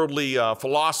worldly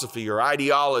philosophy or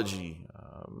ideology.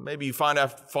 Maybe you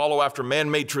follow after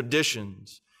man-made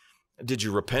traditions. Did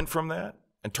you repent from that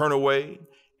and turn away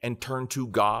and turn to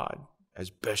God as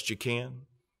best you can?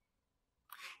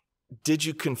 Did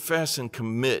you confess and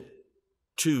commit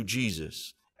to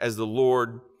Jesus as the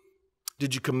Lord?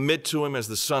 Did you commit to Him as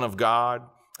the Son of God,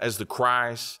 as the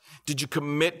Christ? Did you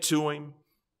commit to Him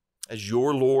as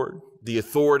your Lord, the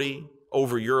authority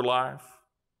over your life?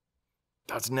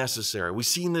 That's necessary. We've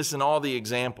seen this in all the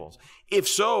examples. If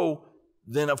so,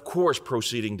 then of course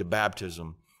proceeding to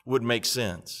baptism would make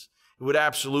sense. It would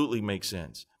absolutely make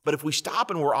sense. But if we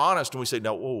stop and we're honest and we say,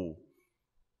 no, whoa,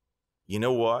 you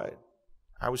know what?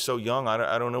 I was so young,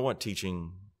 I don't know what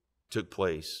teaching took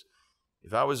place.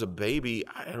 If I was a baby,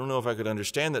 I don't know if I could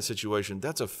understand that situation.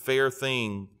 That's a fair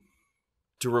thing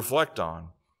to reflect on.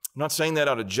 I'm not saying that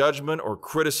out of judgment or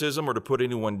criticism or to put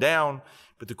anyone down,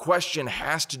 but the question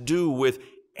has to do with,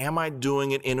 am I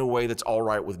doing it in a way that's all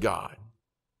right with God?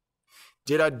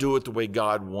 Did I do it the way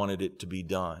God wanted it to be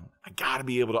done? I got to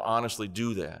be able to honestly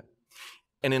do that.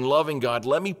 And in loving God,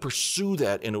 let me pursue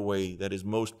that in a way that is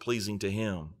most pleasing to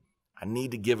Him. I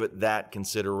need to give it that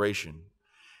consideration.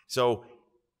 So,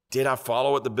 did I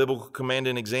follow it, the biblical command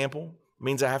and example? It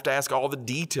means I have to ask all the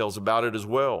details about it as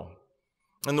well.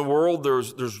 In the world,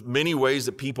 there's many ways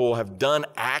that people have done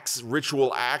acts,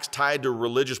 ritual acts tied to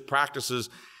religious practices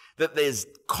that is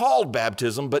called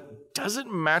baptism, but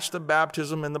doesn't match the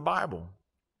baptism in the Bible.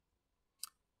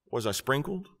 Was I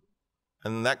sprinkled?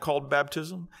 And that called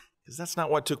baptism? Because that's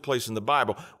not what took place in the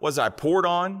Bible. Was I poured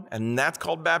on? And that's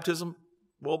called baptism?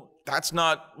 Well, that's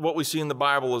not what we see in the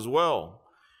Bible as well.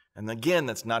 And again,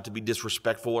 that's not to be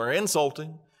disrespectful or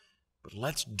insulting, but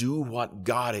let's do what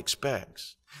God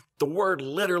expects. The word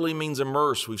literally means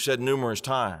immerse, we've said numerous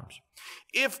times.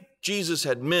 If Jesus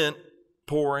had meant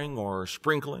pouring or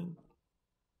sprinkling,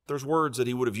 there's words that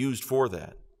He would have used for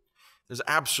that. There's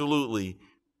absolutely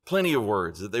plenty of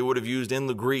words that they would have used in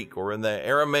the Greek or in the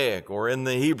Aramaic or in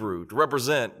the Hebrew to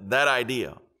represent that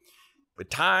idea. But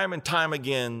time and time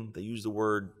again, they use the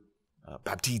word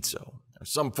baptizo, or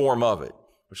some form of it,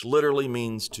 which literally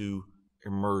means to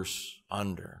immerse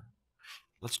under.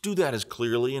 Let's do that as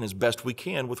clearly and as best we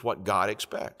can with what God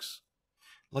expects.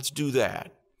 Let's do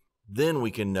that. Then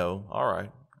we can know, all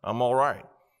right, I'm all right.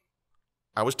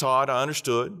 I was taught, I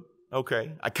understood,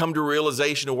 okay. I come to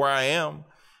realization of where I am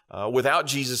without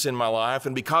Jesus in my life,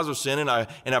 and because of sin, and I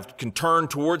can turn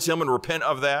towards Him and repent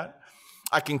of that.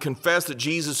 I can confess that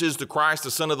Jesus is the Christ,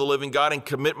 the Son of the living God, and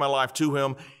commit my life to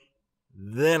Him.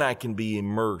 Then I can be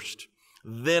immersed.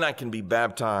 Then I can be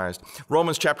baptized.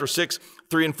 Romans chapter 6,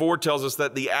 3 and 4 tells us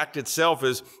that the act itself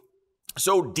is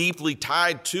so deeply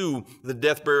tied to the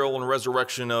death, burial, and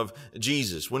resurrection of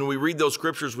Jesus. When we read those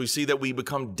scriptures, we see that we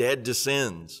become dead to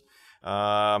sins,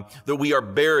 that we are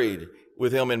buried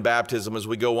with Him in baptism as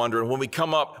we go under. And when we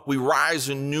come up, we rise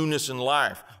in newness in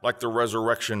life, like the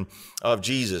resurrection of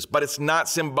Jesus. But it's not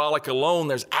symbolic alone.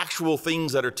 There's actual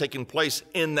things that are taking place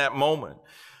in that moment.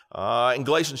 In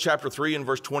Galatians chapter 3 and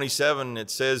verse 27, it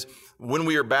says, when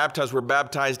we are baptized, we're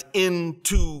baptized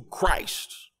into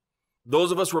Christ.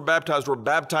 Those of us who were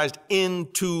baptized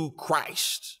into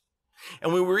Christ.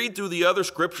 And when we read through the other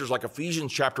scriptures like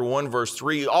Ephesians chapter 1 verse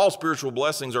 3, all spiritual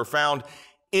blessings are found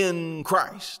in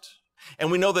Christ. And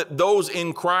we know that those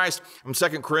in Christ, from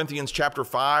 2 Corinthians chapter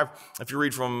 5, if you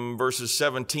read from verses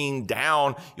 17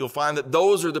 down, you'll find that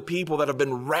those are the people that have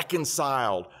been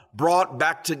reconciled, brought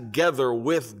back together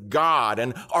with God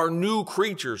and are new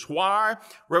creatures. Why?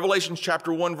 Revelation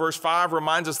chapter 1 verse 5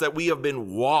 reminds us that we have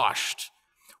been washed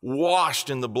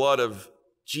in the blood of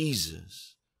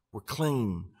Jesus. We're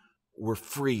clean. We're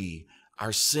free.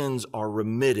 Our sins are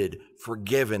remitted,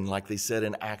 forgiven, like they said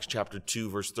in Acts chapter 2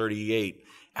 verse 38.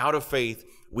 Out of faith,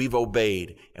 we've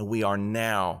obeyed, and we are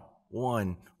now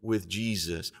one with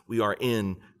Jesus. We are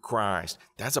in Christ.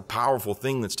 That's a powerful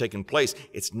thing that's taken place.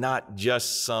 It's not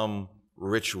just some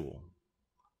ritual.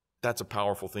 That's a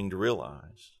powerful thing to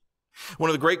realize. One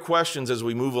of the great questions as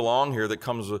we move along here that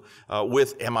comes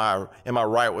with, am I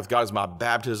right with God? Is my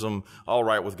baptism all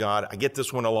right with God? I get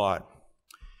this one a lot.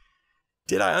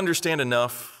 Did I understand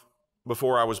enough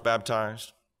before I was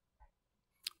baptized?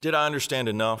 Did I understand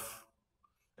enough?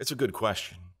 It's a good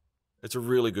question. It's a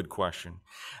really good question.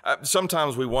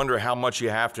 Sometimes we wonder how much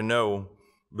you have to know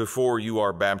before you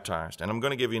are baptized. And I'm going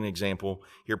to give you an example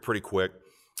here pretty quick.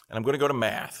 And I'm going to go to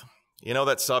math. You know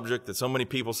that subject that so many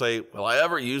people say, will I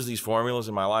ever use these formulas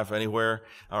in my life anywhere?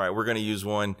 All right, we're going to use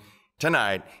one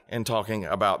tonight in talking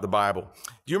about the Bible.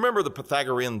 Do you remember the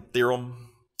Pythagorean theorem?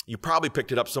 You probably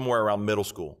picked it up somewhere around middle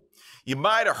school. You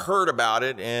might have heard about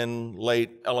it in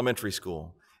late elementary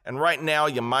school. And right now,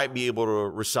 you might be able to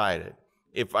recite it.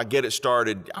 If I get it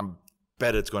started, I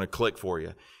bet it's going to click for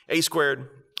you. A squared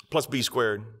plus B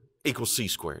squared equals C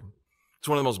squared. It's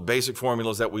one of the most basic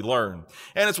formulas that we learn.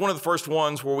 And it's one of the first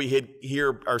ones where we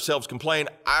hear ourselves complain,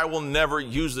 I will never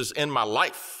use this in my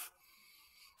life.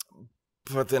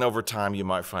 But then over time, you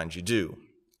might find you do.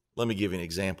 Let me give you an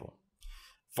example.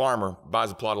 Farmer buys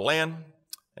a plot of land and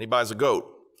he buys a goat.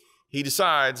 He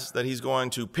decides that he's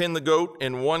going to pin the goat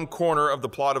in one corner of the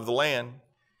plot of the land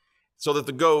so that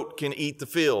the goat can eat the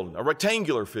field, a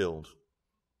rectangular field.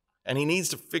 and he needs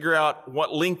to figure out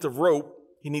what length of rope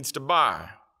he needs to buy.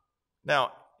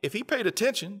 Now, if he paid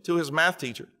attention to his math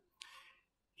teacher,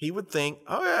 he would think,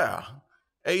 oh yeah,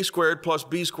 a squared plus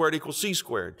b squared equals c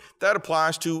squared. That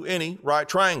applies to any right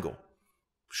triangle.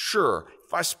 Sure,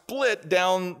 if I split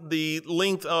down the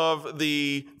length of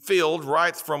the field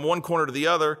right from one corner to the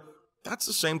other, that's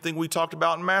the same thing we talked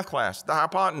about in math class, the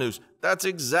hypotenuse. That's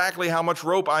exactly how much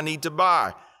rope I need to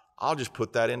buy. I'll just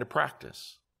put that into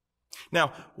practice.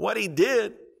 Now, what he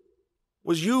did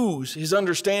was use his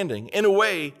understanding in a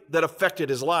way that affected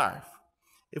his life.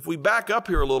 If we back up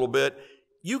here a little bit,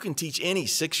 you can teach any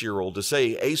 6-year-old to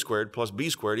say a squared plus b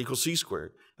squared equals c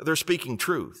squared. They're speaking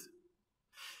truth.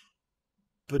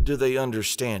 But do they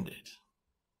understand it?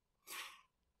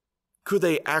 Could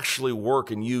they actually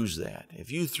work and use that?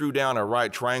 If you threw down a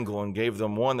right triangle and gave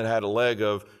them one that had a leg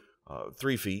of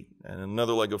 3 feet and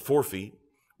another leg of 4 feet,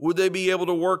 would they be able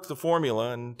to work the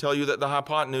formula and tell you that the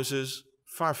hypotenuse is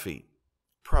 5 feet?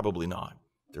 Probably not.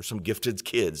 There's some gifted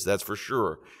kids, that's for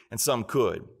sure, and some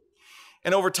could.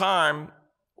 And over time,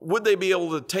 would they be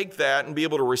able to take that and be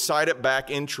able to recite it back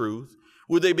in truth?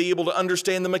 Would they be able to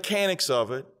understand the mechanics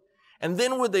of it? And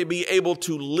then would they be able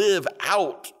to live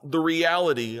out the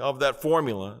reality of that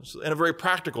formula in a very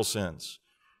practical sense,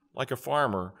 like a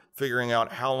farmer figuring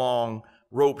out how long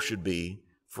rope should be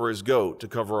for his goat to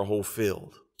cover a whole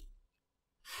field?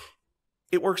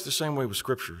 It works the same way with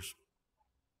scriptures.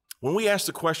 When we ask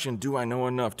the question, do I know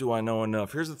enough? Do I know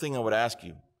enough? Here's the thing I would ask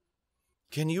you.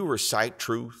 Can you recite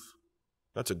truth?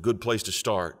 That's a good place to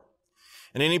start.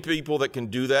 And any people that can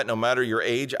do that, no matter your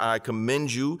age, I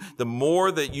commend you. The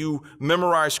more that you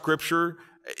memorize Scripture,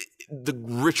 the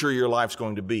richer your life's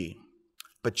going to be.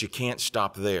 But you can't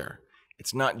stop there.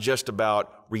 It's not just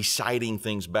about reciting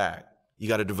things back. You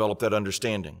got to develop that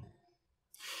understanding.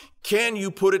 Can you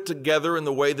put it together in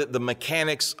the way that the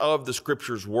mechanics of the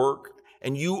Scriptures work,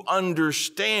 and you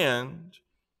understand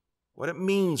what it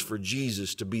means for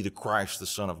Jesus to be the Christ, the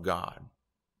Son of God?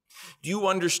 Do you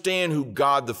understand who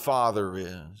God the Father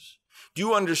is? Do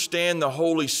you understand the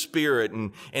Holy Spirit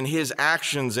and His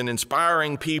actions in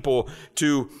inspiring people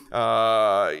to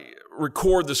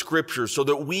record the Scriptures so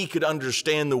that we could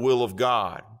understand the will of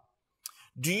God?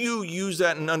 Do you use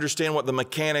that and understand what the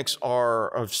mechanics are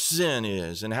of sin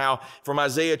is, and how from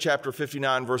Isaiah chapter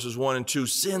 59 verses 1 and 2,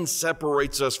 sin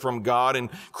separates us from God and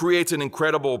creates an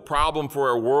incredible problem for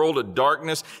our world, a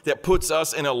darkness that puts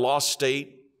us in a lost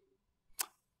state?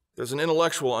 There's an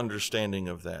intellectual understanding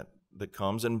of that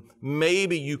comes, and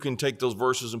maybe you can take those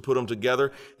verses and put them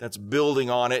together. That's building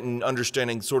on it and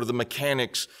understanding sort of the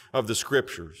mechanics of the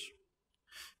Scriptures.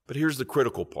 But here's the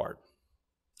critical part.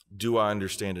 Do I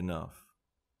understand enough?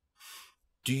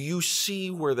 Do you see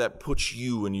where that puts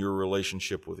you in your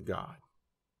relationship with God?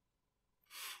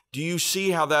 Do you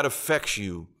see how that affects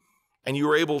you? And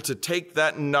you're able to take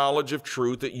that knowledge of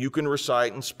truth that you can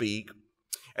recite and speak,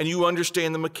 and you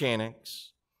understand the mechanics,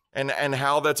 and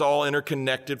how that's all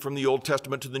interconnected from the Old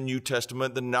Testament to the New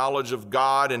Testament, the knowledge of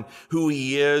God and who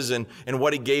He is and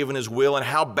what He gave in His will and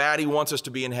how bad He wants us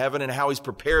to be in heaven and how He's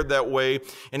prepared that way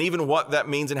and even what that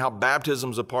means and how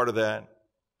baptism is a part of that.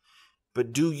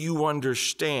 But do you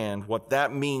understand what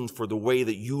that means for the way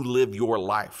that you live your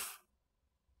life?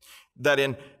 That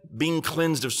in being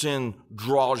cleansed of sin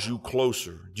draws you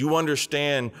closer. Do you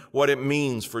understand what it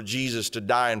means for Jesus to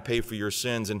die and pay for your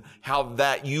sins and how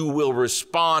that you will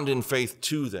respond in faith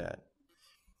to that?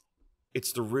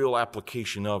 It's the real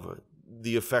application of it,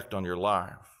 the effect on your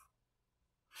life.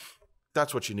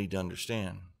 That's what you need to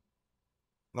understand.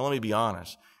 Now let me be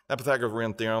honest. That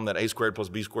Pythagorean theorem, that a squared plus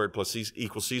b squared plus c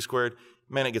equals c squared,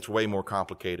 man, it gets way more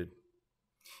complicated.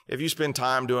 If you spend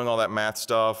time doing all that math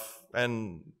stuff,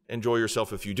 and enjoy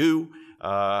yourself if you do,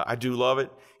 I do love it,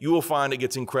 you will find it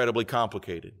gets incredibly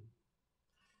complicated.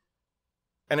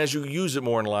 And as you use it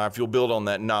more in life, you'll build on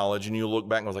that knowledge and you'll look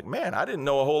back and go like, man, I didn't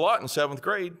know a whole lot in 7th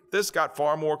grade. This got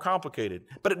far more complicated.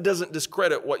 But it doesn't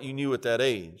discredit what you knew at that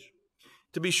age.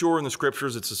 To be sure, in the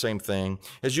Scriptures, it's the same thing.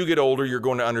 As you get older, you're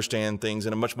going to understand things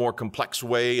in a much more complex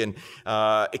way and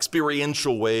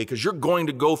experiential way because you're going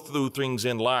to go through things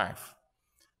in life.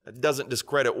 It doesn't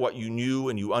discredit what you knew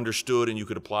and you understood and you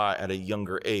could apply at a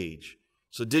younger age.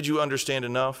 So did you understand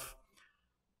enough?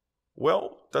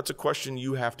 Well, that's a question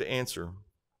you have to answer.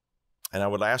 And I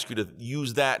would ask you to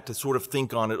use that to sort of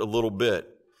think on it a little bit.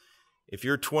 If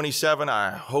you're 27,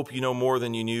 I hope you know more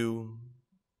than you knew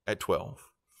at 12.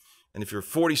 And if you're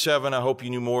 47, I hope you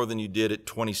knew more than you did at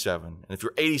 27. And if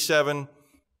you're 87,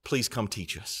 please come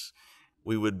teach us.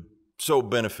 We would so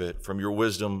benefit from your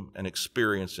wisdom and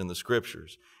experience in the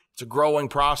Scriptures. It's a growing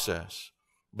process,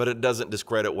 but it doesn't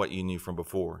discredit what you knew from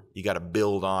before. You got to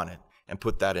build on it and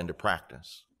put that into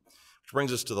practice. Which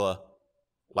brings us to the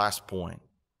last point.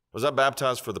 Was I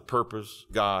baptized for the purpose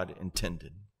God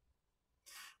intended?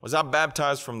 Was I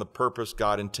baptized from the purpose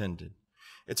God intended?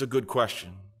 It's a good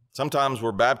question. Sometimes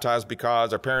we're baptized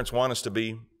because our parents want us to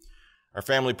be. Our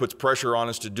family puts pressure on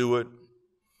us to do it,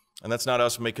 and that's not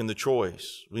us making the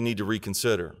choice. We need to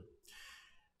reconsider.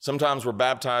 Sometimes we're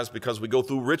baptized because we go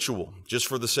through ritual, just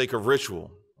for the sake of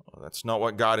ritual. Well, that's not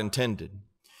what God intended.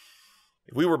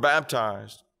 If we were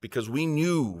baptized because we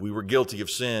knew we were guilty of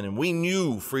sin, and we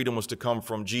knew freedom was to come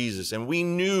from Jesus, and we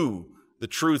knew the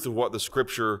truth of what the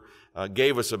Scripture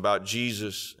gave us about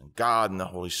Jesus and God and the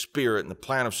Holy Spirit and the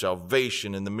plan of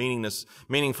salvation and the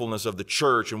meaningfulness of the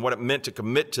church and what it meant to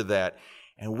commit to that.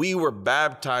 And we were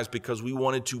baptized because we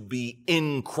wanted to be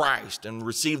in Christ and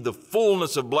receive the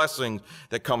fullness of blessings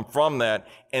that come from that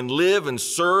and live and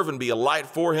serve and be a light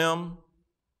for Him.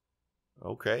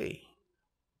 Okay.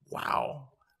 Wow.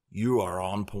 You are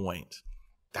on point.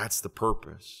 That's the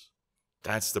purpose.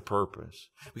 That's the purpose.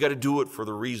 We got to do it for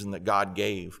the reason that God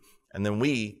gave, and then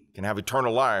we can have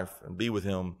eternal life and be with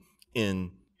Him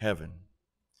in heaven.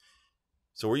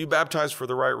 So were you baptized for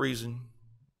the right reason?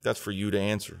 That's for you to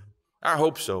answer. I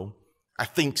hope so. I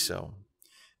think so.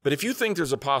 But if you think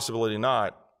there's a possibility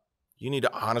not, you need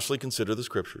to honestly consider the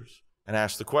Scriptures and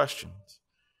ask the questions.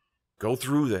 Go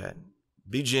through that.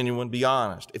 Be genuine. Be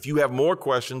honest. If you have more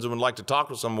questions and would like to talk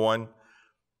with someone,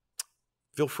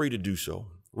 feel free to do so.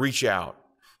 Reach out.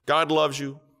 God loves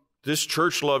you. This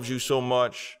church loves you so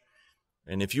much.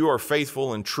 And if you are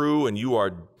faithful and true and you are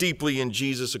deeply in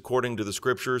Jesus according to the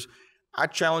Scriptures, I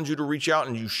challenge you to reach out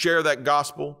and you share that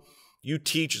gospel. You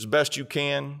teach as best you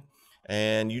can,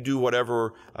 and you do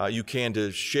whatever you can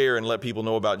to share and let people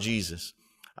know about Jesus.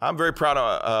 I'm very proud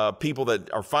of people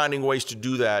that are finding ways to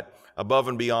do that above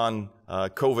and beyond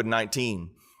COVID-19.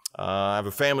 I have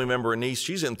a family member, a niece.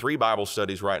 She's in 3 Bible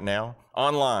studies right now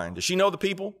online. Does she know the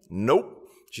people? Nope.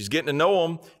 She's getting to know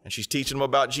them, and she's teaching them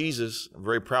about Jesus. I'm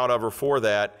very proud of her for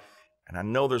that, and I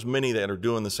know there's many that are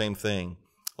doing the same thing.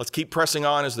 Let's keep pressing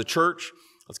on as the church.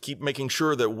 Let's keep making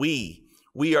sure that we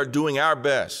are doing our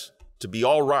best to be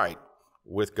all right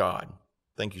with God.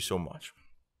 Thank you so much.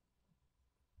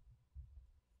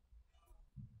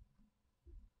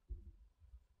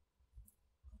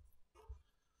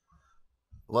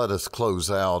 Let us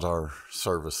close out our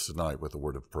service tonight with a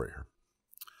word of prayer.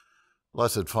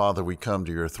 Blessed Father, we come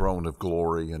to your throne of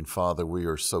glory, and Father, we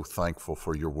are so thankful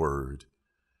for your word.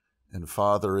 And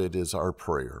Father, it is our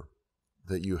prayer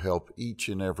that you help each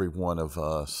and every one of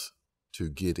us to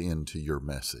get into your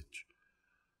message.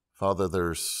 Father,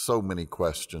 there's so many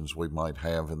questions we might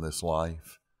have in this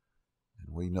life,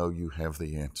 and we know you have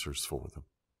the answers for them.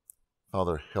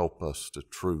 Father, help us to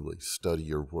truly study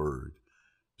your word,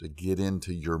 to get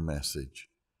into your message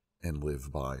and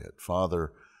live by it.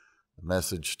 Father, the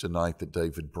message tonight that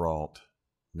David brought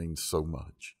means so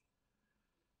much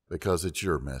because it's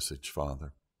your message,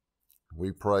 Father.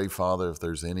 We pray, Father, if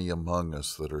there's any among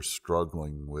us that are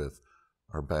struggling with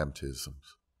our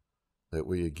baptisms, that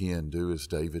we again do as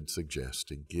David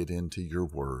suggested, get into your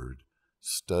word,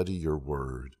 study your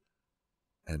word,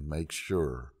 and make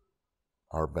sure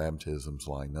our baptisms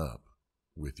line up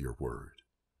with your word.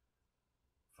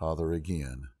 Father,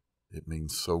 again, it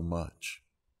means so much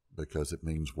because it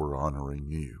means we're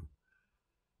honoring you.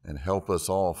 And help us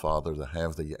all, Father, to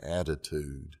have the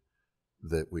attitude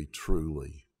that we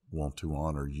truly want to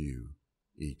honor you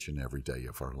each and every day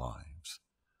of our lives.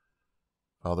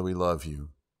 Father, we love you.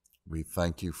 We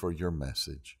thank you for your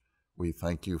message. We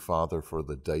thank you, Father, for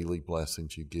the daily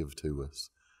blessings you give to us.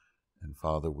 And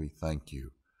Father, we thank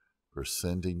you for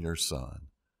sending your Son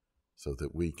so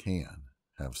that we can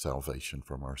have salvation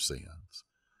from our sins.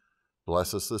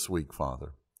 Bless us this week,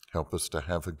 Father. Help us to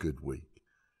have a good week.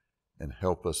 And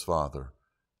help us, Father,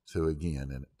 to again,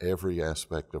 in every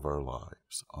aspect of our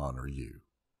lives, honor you.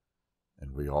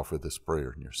 And we offer this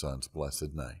prayer in your Son's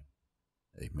blessed name.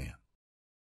 Amen.